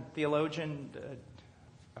Waldron, theologian,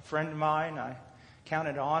 a friend of mine. I count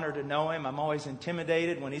it an honor to know him. I'm always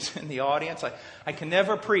intimidated when he's in the audience. I can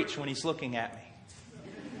never preach when he's looking at me.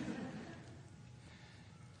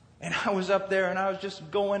 And I was up there and I was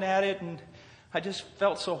just going at it and I just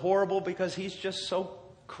felt so horrible because he's just so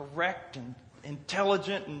correct and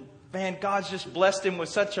intelligent and man, God's just blessed him with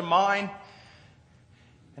such a mind.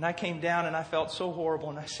 And I came down and I felt so horrible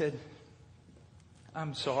and I said,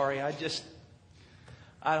 I'm sorry, I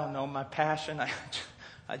don't know, my passion,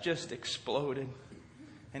 I just exploded.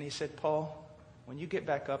 And he said, Paul, when you get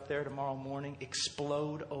back up there tomorrow morning,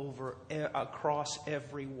 explode across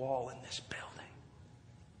every wall in this building.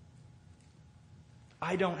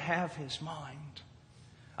 I don't have his mind.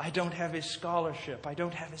 I don't have his scholarship. I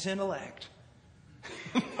don't have his intellect.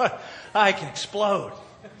 But I can explode.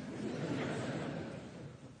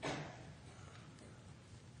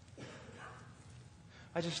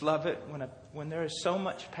 I just love it when there is so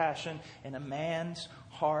much passion in a man's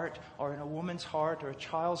heart or in a woman's heart or a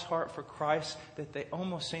child's heart for Christ that they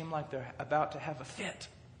almost seem like they're about to have a fit.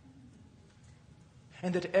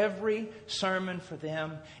 And that every sermon for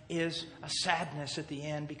them is a sadness at the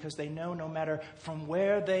end because they know no matter from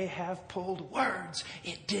where they have pulled words,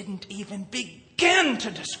 it didn't even begin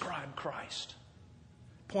to describe Christ.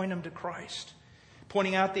 Point them to Christ.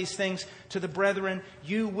 Pointing out these things to the brethren,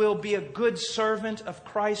 you will be a good servant of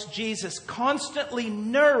Christ Jesus, constantly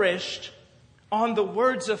nourished on the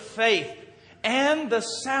words of faith and the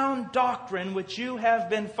sound doctrine which you have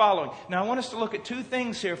been following. Now I want us to look at two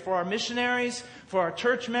things here for our missionaries, for our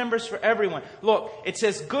church members, for everyone. Look, it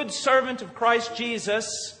says good servant of Christ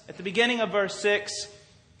Jesus at the beginning of verse 6.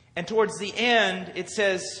 And towards the end it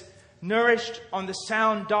says nourished on the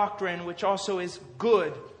sound doctrine, which also is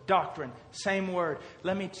good doctrine. Same word.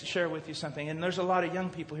 Let me share with you something. And there's a lot of young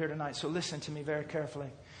people here tonight, so listen to me very carefully.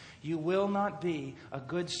 You will not be a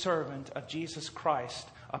good servant of Jesus Christ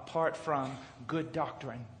apart from good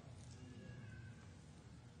doctrine.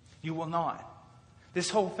 You will not. This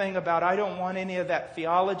whole thing about I don't want any of that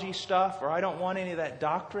theology stuff or I don't want any of that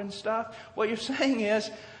doctrine stuff. What you're saying is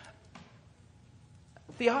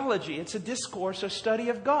theology. It's a discourse, a study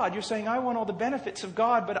of God. You're saying I want all the benefits of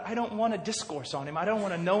God, but I don't want to discourse on Him. I don't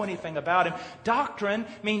want to know anything about Him. Doctrine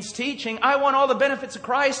means teaching. I want all the benefits of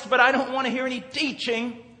Christ, but I don't want to hear any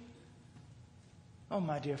teaching. Oh,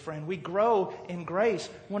 my dear friend, we grow in grace.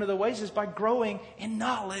 One of the ways is by growing in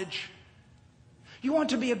knowledge. You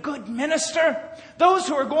want to be a good minister? Those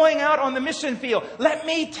who are going out on the mission field, let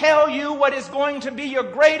me tell you what is going to be your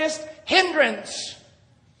greatest hindrance.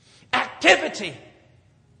 Activity.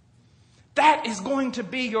 That is going to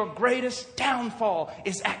be your greatest downfall,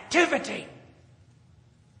 is activity.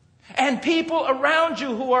 And people around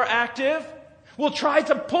you who are active will try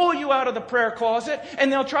to pull you out of the prayer closet, and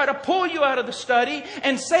they'll try to pull you out of the study,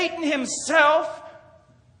 and Satan himself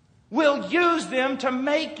will use them to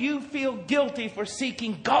make you feel guilty for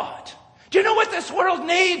seeking God. Do you know what this world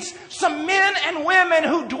needs? Some men and women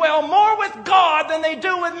who dwell more with God than they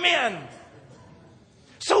do with men.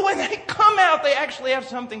 So when they come out, they actually have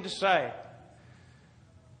something to say.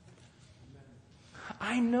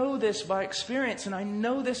 I know this by experience, and I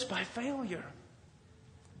know this by failure.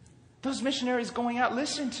 Those missionaries going out,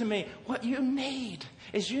 listen to me. What you need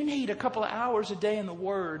is you need a couple of hours a day in the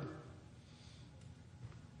Word.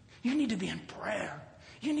 You need to be in prayer.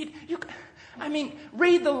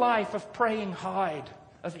 Read the life of Praying Hyde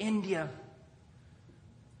of India.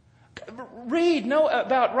 Know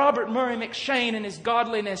about Robert Murray McCheyne and his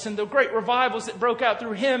Godliness and the great revivals that broke out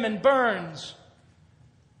through him and Burns.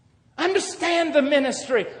 Understand the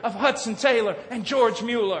ministry of Hudson Taylor and George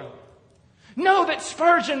Mueller. Know that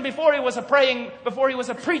Spurgeon, before he was a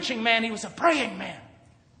preaching man, he was a praying man.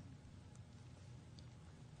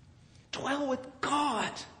 Dwell with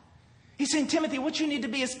God. He's saying, Timothy, what you need to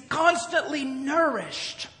be is constantly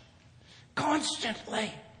nourished.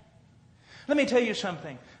 Constantly. Let me tell you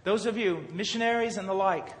something. Those of you, missionaries and the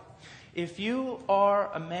like, if you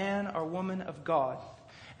are a man or woman of God,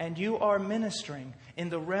 and you are ministering in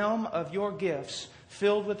the realm of your gifts,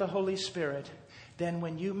 filled with the Holy Spirit, then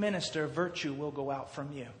when you minister, virtue will go out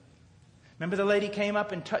from you. Remember the lady came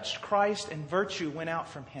up and touched Christ, and virtue went out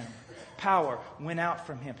from Him. Power went out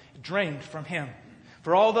from Him, drained from Him.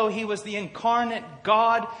 For although He was the incarnate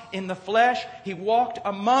God in the flesh, He walked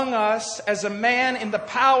among us as a man in the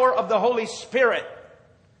power of the Holy Spirit.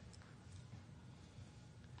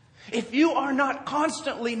 If you are not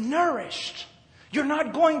constantly nourished, you're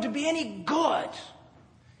not going to be any good.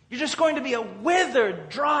 You're just going to be a withered,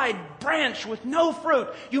 dried branch with no fruit.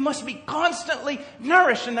 You must be constantly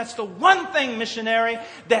nourished. And that's the one thing, missionary,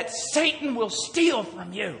 that Satan will steal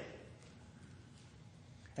from you.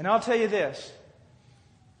 And I'll tell you this.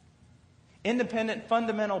 Independent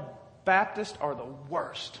fundamental Baptists are the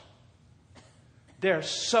worst. They're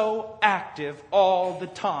so active all the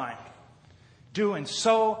time. Doing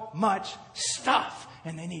so much stuff.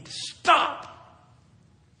 And they need to stop.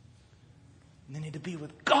 And they need to be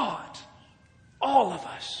with God. All of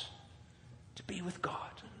us. To be with God.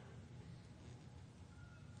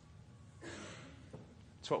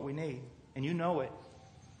 That's what we need. And you know it.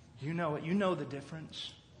 You know it. You know the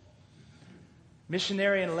difference.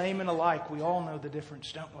 Missionary and layman alike, we all know the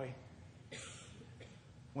difference, don't we?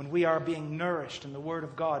 When we are being nourished in the Word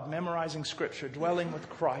of God, memorizing Scripture, dwelling with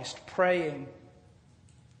Christ, praying.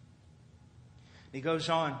 He goes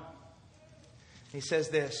on. He says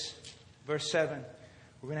this, verse 7.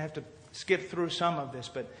 We're going to have to skip through some of this,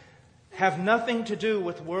 but have nothing to do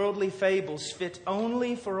with worldly fables fit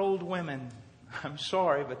only for old women. I'm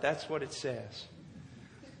sorry, but that's what it says.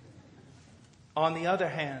 On the other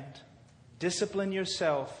hand, discipline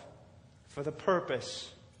yourself for the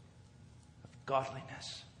purpose of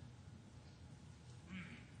godliness.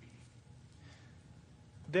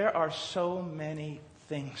 There are so many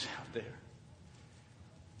things out there.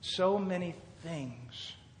 So many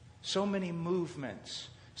things. So many movements.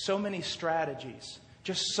 So many strategies.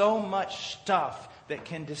 Just so much stuff that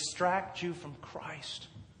can distract you from Christ.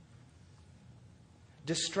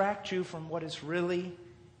 Distract you from what is really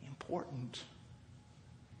important.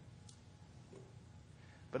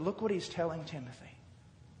 But look what he's telling Timothy.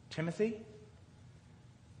 Timothy,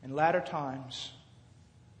 in latter times,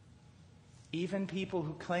 even people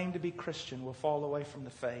who claim to be Christian will fall away from the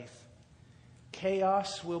faith.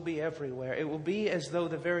 Chaos will be everywhere. It will be as though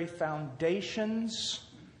the very foundations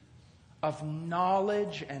of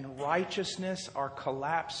knowledge and righteousness are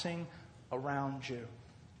collapsing around you.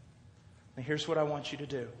 Now here's what I want you to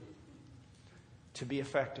do to be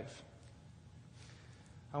effective.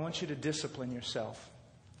 I want you to discipline yourself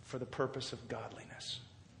for the purpose of godliness.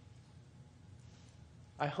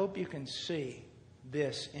 I hope you can see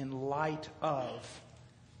this in light of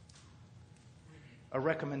a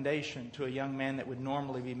recommendation to a young man that would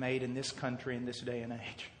normally be made in this country in this day and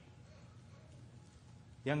age.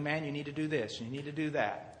 Young man, you need to do this. You need to do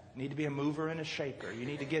that. You need to be a mover and a shaker. You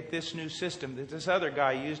need to get this new system that this other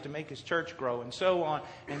guy used to make his church grow, and so on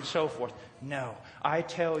and so forth. No. I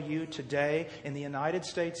tell you today, in the United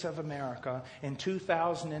States of America, in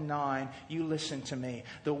 2009, you listen to me.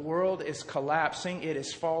 The world is collapsing. It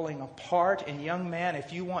is falling apart. And young man,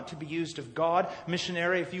 if you want to be used of God,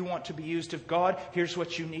 missionary, if you want to be used of God, here's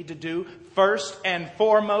what you need to do. First and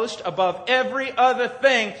foremost, above every other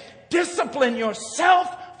thing, discipline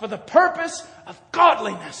yourself for the purpose of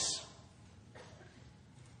godliness.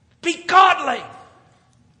 Be godly.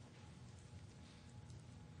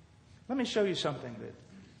 Let me show you something.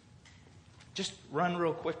 Just run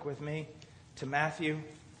real quick with me to Matthew.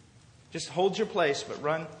 Just hold your place, but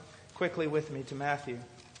run quickly with me to Matthew.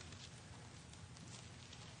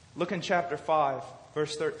 Look in chapter 5,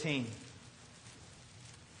 verse 13.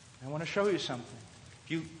 I want to show you something.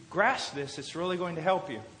 If you grasp this, it's really going to help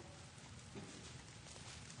you.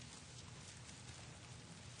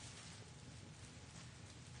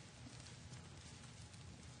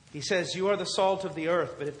 He says, "You are the salt of the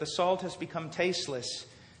earth, but if the salt has become tasteless,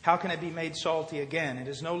 how can it be made salty again? It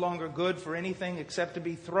is no longer good for anything except to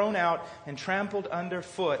be thrown out and trampled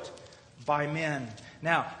underfoot by men."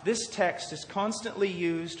 Now, this text is constantly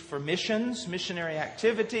used for missions, missionary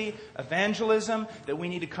activity, evangelism, that we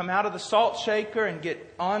need to come out of the salt shaker and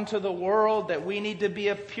get onto the world, that we need to be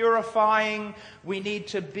a purifying, we need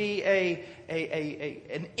to be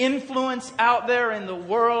an influence out there in the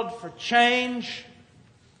world for change.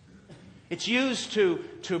 It's used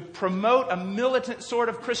to promote a militant sort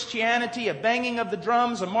of Christianity, a banging of the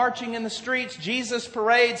drums, a marching in the streets, Jesus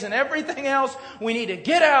parades, and everything else. We need to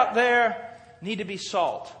get out there, need to be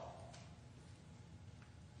salt.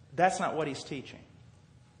 That's not what he's teaching.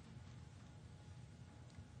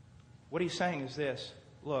 What he's saying is this.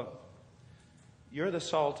 Look, you're the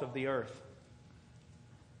salt of the earth.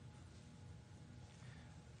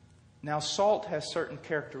 Now, salt has certain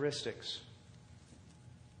characteristics.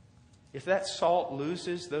 If that salt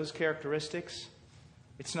loses those characteristics,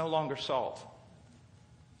 it's no longer salt.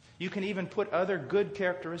 You can even put other good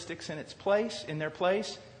characteristics in their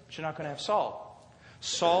place, but you're not going to have salt.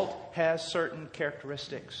 Salt has certain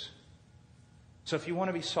characteristics. So if you want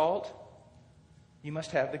to be salt, you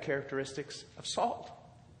must have the characteristics of salt.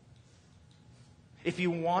 If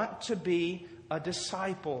you want to be a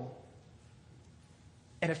disciple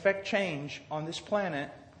and effect change on this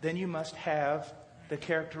planet, then you must have the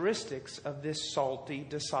characteristics of this salty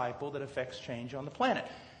disciple that affects change on the planet.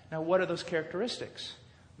 Now, what are those characteristics?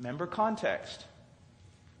 Remember context.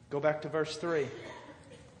 Go back to verse 3.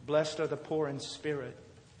 Blessed are the poor in spirit.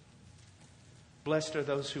 Blessed are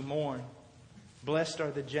those who mourn. Blessed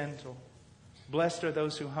are the gentle. Blessed are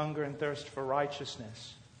those who hunger and thirst for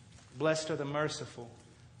righteousness. Blessed are the merciful.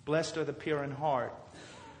 Blessed are the pure in heart.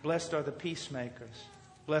 Blessed are the peacemakers.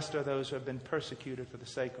 Blessed are those who have been persecuted for the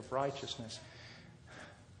sake of righteousness.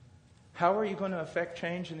 How are you going to affect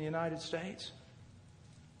change in the United States?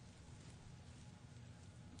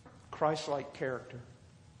 Christ-like character.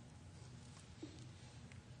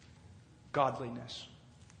 Godliness.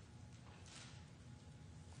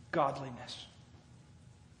 Godliness.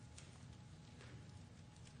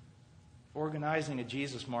 Organizing a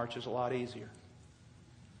Jesus march is a lot easier.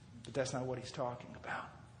 But that's not what he's talking about.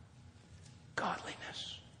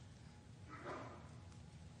 Godliness.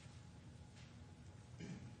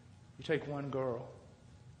 You take one girl,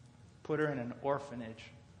 put her in an orphanage,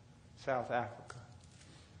 South Africa.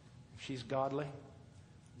 If she's godly,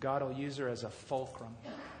 God will use her as a fulcrum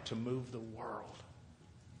to move the world.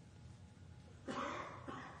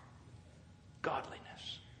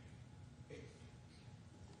 Godliness.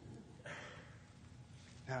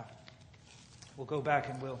 Now, we'll go back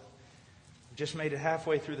and we've just made it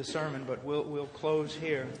halfway through the sermon, but we'll close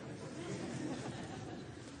here.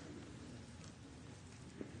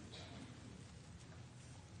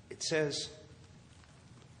 It says,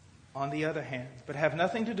 on the other hand, but have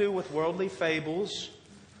nothing to do with worldly fables,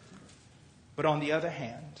 but on the other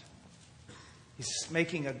hand, he's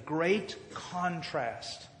making a great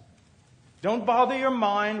contrast. Don't bother your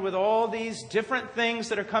mind with all these different things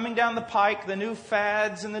that are coming down the pike, the new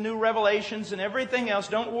fads and the new revelations and everything else.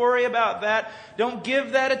 Don't worry about that. Don't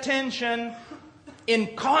give that attention.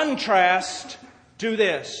 In contrast, do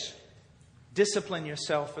this. Discipline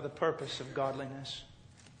yourself for the purpose of godliness.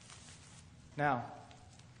 Now,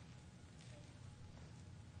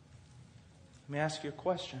 let me ask you a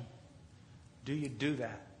question. Do you do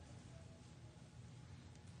that?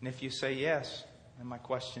 And if you say yes, then my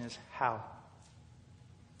question is, how?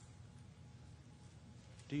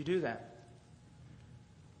 Do you do that?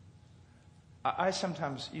 I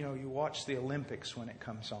sometimes, you watch the Olympics when it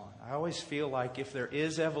comes on. I always feel like if there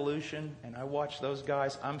is evolution and I watch those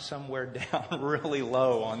guys, I'm somewhere down really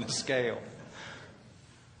low on the scale.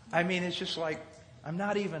 I mean, it's just like I'm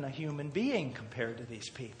not even a human being compared to these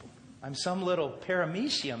people. I'm some little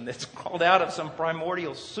paramecium that's crawled out of some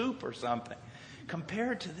primordial soup or something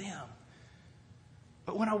compared to them.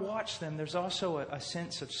 But when I watch them, there's also a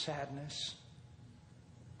sense of sadness.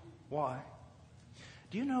 Why?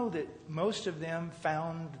 Do you know that most of them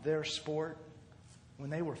found their sport when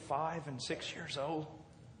they were 5 and 6 years old?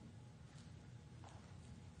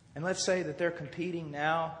 And let's say that they're competing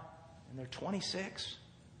now and they're 26,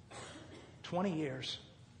 20 years.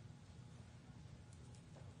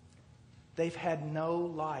 They've had no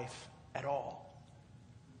life at all.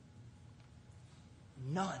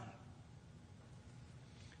 None.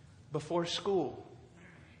 Before school,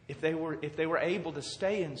 if they were able to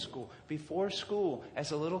stay in school, before school,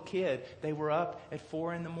 as a little kid, they were up at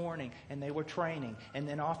 4 a.m. and they were training, and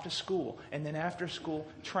then off to school, and then after school,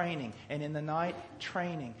 training, and in the night,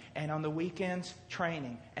 training, and on the weekends,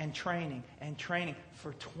 training, and training, and training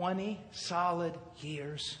for 20 solid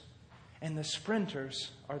years. And the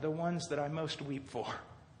sprinters are the ones that I most weep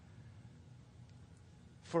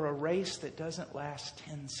for a race that doesn't last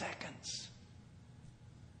 10 seconds.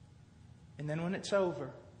 And then when it's over,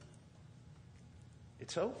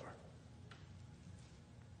 it's over.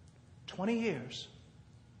 20 years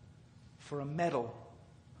for a medal.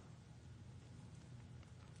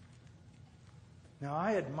 Now,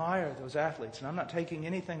 I admire those athletes, and I'm not taking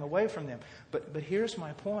anything away from them. But here's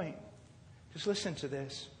my point. Just listen to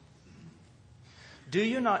this. Do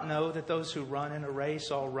you not know that those who run in a race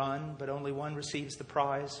all run, but only one receives the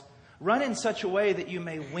prize? Run in such a way that you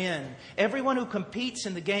may win. Everyone who competes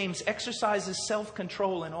in the games exercises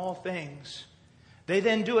self-control in all things. They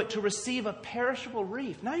then do it to receive a perishable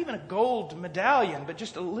wreath. Not even a gold medallion, but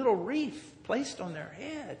just a little wreath placed on their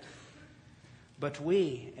head. But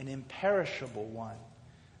we, an imperishable one.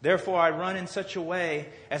 Therefore I run in such a way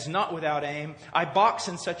as not without aim. I box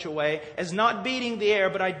in such a way as not beating the air,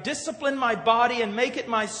 but I discipline my body and make it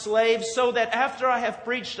my slave, so that after I have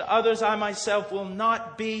preached to others, I myself will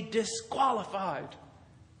not be disqualified.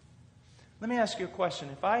 Let me ask you a question.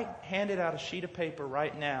 If I handed out a sheet of paper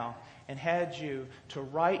right now and had you to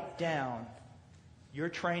write down your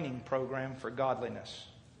training program for godliness.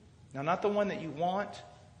 Now, not the one that you want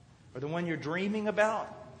or the one you're dreaming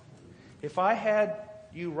about. If I had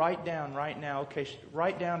you write down right now, okay,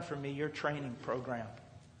 write down for me your training program.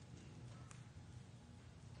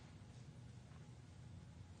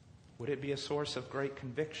 Would it be a source of great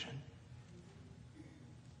conviction?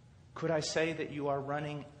 Could I say that you are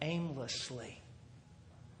running aimlessly?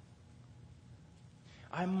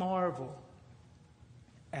 I marvel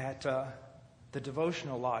at the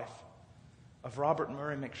devotional life of Robert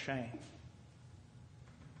Murray McCheyne.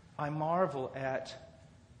 I marvel at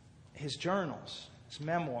his journals, his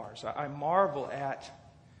memoirs. I marvel at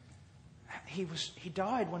he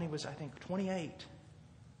died when he was, I think, 28.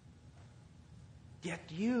 Yet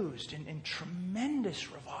used in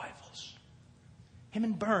tremendous revivals. He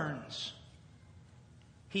and Burns,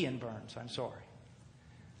 I'm sorry.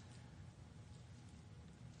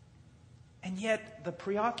 And yet the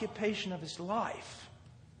preoccupation of his life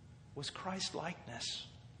was Christ-likeness.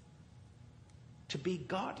 To be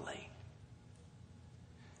godly.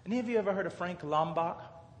 Any of you ever heard of Frank Lombach?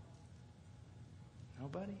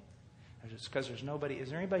 Nobody? Just because there's nobody. Is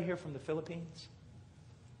there anybody here from the Philippines?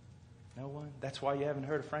 No one? That's why you haven't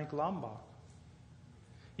heard of Frank Lombok.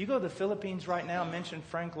 You go to the Philippines right now, mention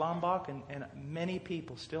Frank Lombok, and many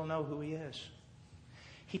people still know who he is.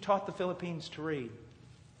 He taught the Philippines to read.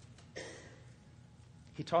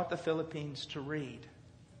 He taught the Philippines to read.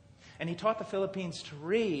 And he taught the Philippines to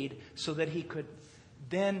read so that he could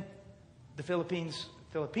then, the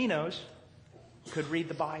Filipinos could read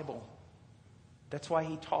the Bible. That's why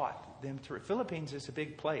he taught them to read. Philippines is a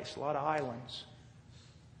big place, a lot of islands.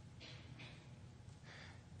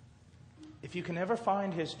 If you can ever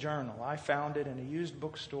find his journal, I found it in a used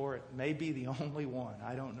bookstore. It may be the only one,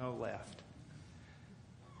 I don't know, left.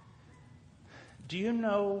 Do you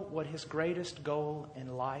know what his greatest goal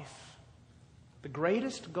in life? The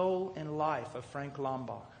greatest goal in life of Frank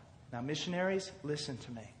Lombok. Now, missionaries, listen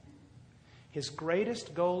to me. His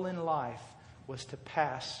greatest goal in life was to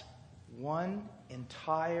pass one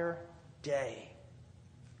entire day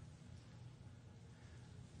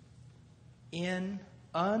in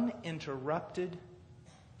uninterrupted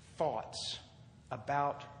thoughts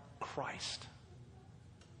about Christ.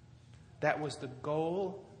 That was the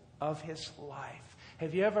goal of his life.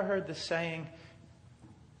 Have you ever heard the saying,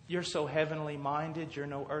 "You're so heavenly minded, you're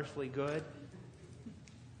no earthly good"?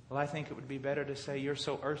 Well, I think it would be better to say, "You're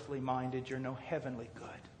so earthly minded, you're no heavenly good."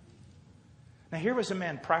 Now, here was a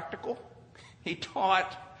man practical. He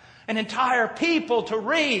taught an entire people to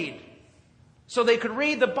read so they could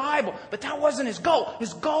read the Bible. But that wasn't his goal.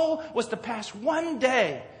 His goal was to pass one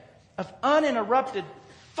day of uninterrupted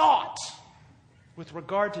thoughts with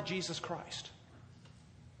regard to Jesus Christ.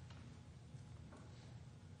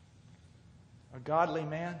 A godly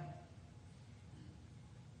man,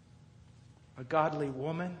 a godly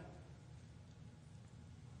woman,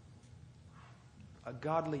 a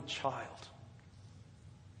godly child.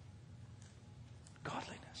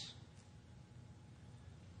 Godliness.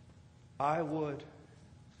 I would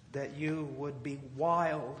that you would be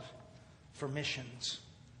wild for missions.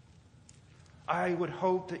 I would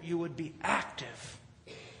hope that you would be active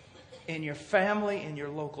in your family, in your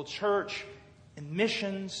local church, in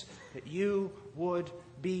missions, that you would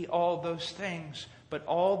be all those things. But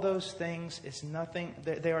all those things is nothing,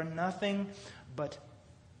 they are nothing but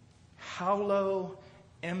hollow,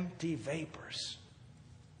 empty vapors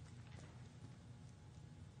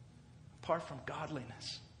apart from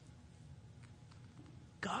godliness.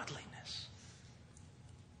 Godliness.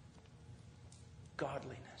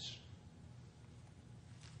 Godliness.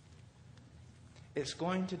 It's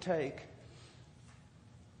going to take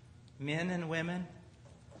men and women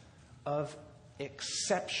of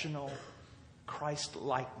exceptional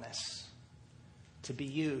Christ-likeness to be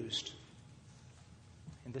used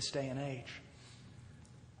in this day and age.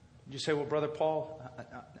 You say, "Well, Brother Paul,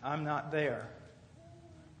 I'm not there."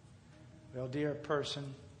 Well, dear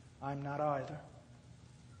person, I'm not either.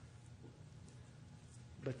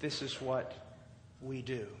 But this is what we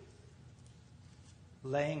do.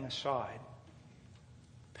 Laying aside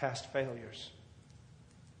past failures,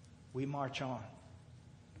 we march on.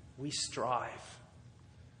 We strive.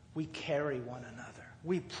 We carry one another.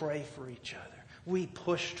 We pray for each other. We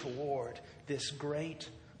push toward this great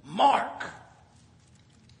mark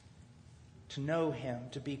to know Him,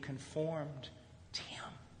 to be conformed to Him.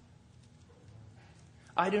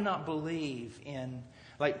 I do not believe in,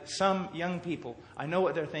 like some young people, I know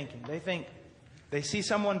what they're thinking. They see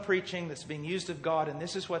someone preaching that's being used of God, and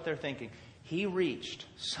this is what they're thinking. He reached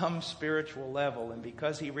some spiritual level, and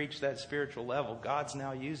because he reached that spiritual level, God's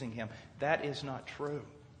now using him. That is not true.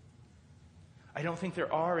 I don't think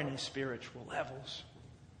there are any spiritual levels.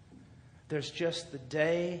 There's just the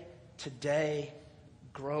day-to-day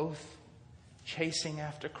growth, chasing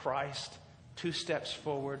after Christ, 2 steps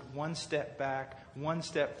forward, 1 step back, 1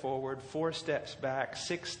 step forward, 4 steps back,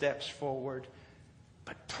 6 steps forward,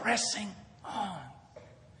 but pressing on.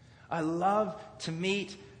 I love to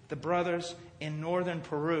meet the brothers in northern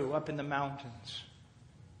Peru, up in the mountains,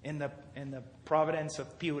 in the province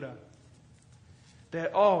of Piura.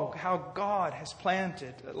 How God has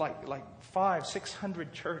planted like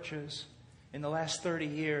 500-600 churches in the last 30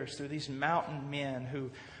 years through these mountain men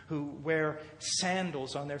who wear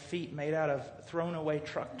sandals on their feet made out of thrown away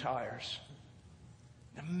truck tires.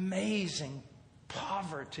 Amazing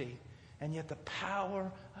poverty, and yet the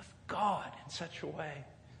power of God in such a way.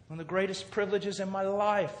 One of the greatest privileges in my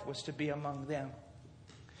life was to be among them.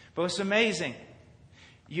 But it's amazing.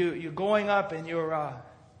 You're going up and you're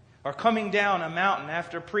coming down a mountain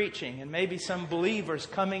after preaching, and maybe some believers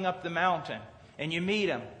coming up the mountain, and you meet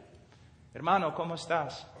them. Hermano, ¿cómo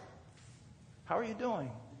estás? How are you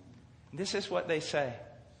doing? And this is what they say.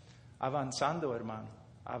 Avanzando, hermano.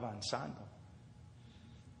 Avanzando.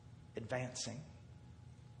 Advancing.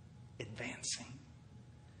 advancing,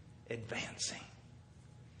 advancing,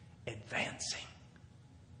 advancing.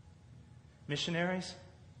 Missionaries,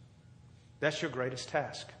 that's your greatest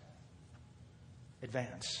task.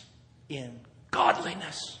 Advance in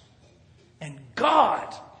godliness. And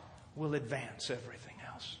God will advance everything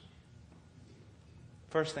else.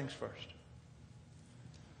 First things first.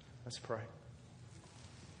 Let's pray.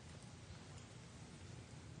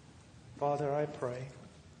 Father, I pray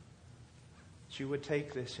that you would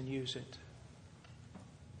take this and use it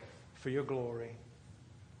for your glory,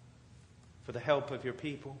 for the help of your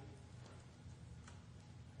people,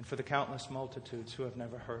 and for the countless multitudes who have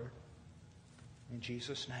never heard. In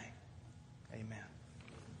Jesus' name, amen.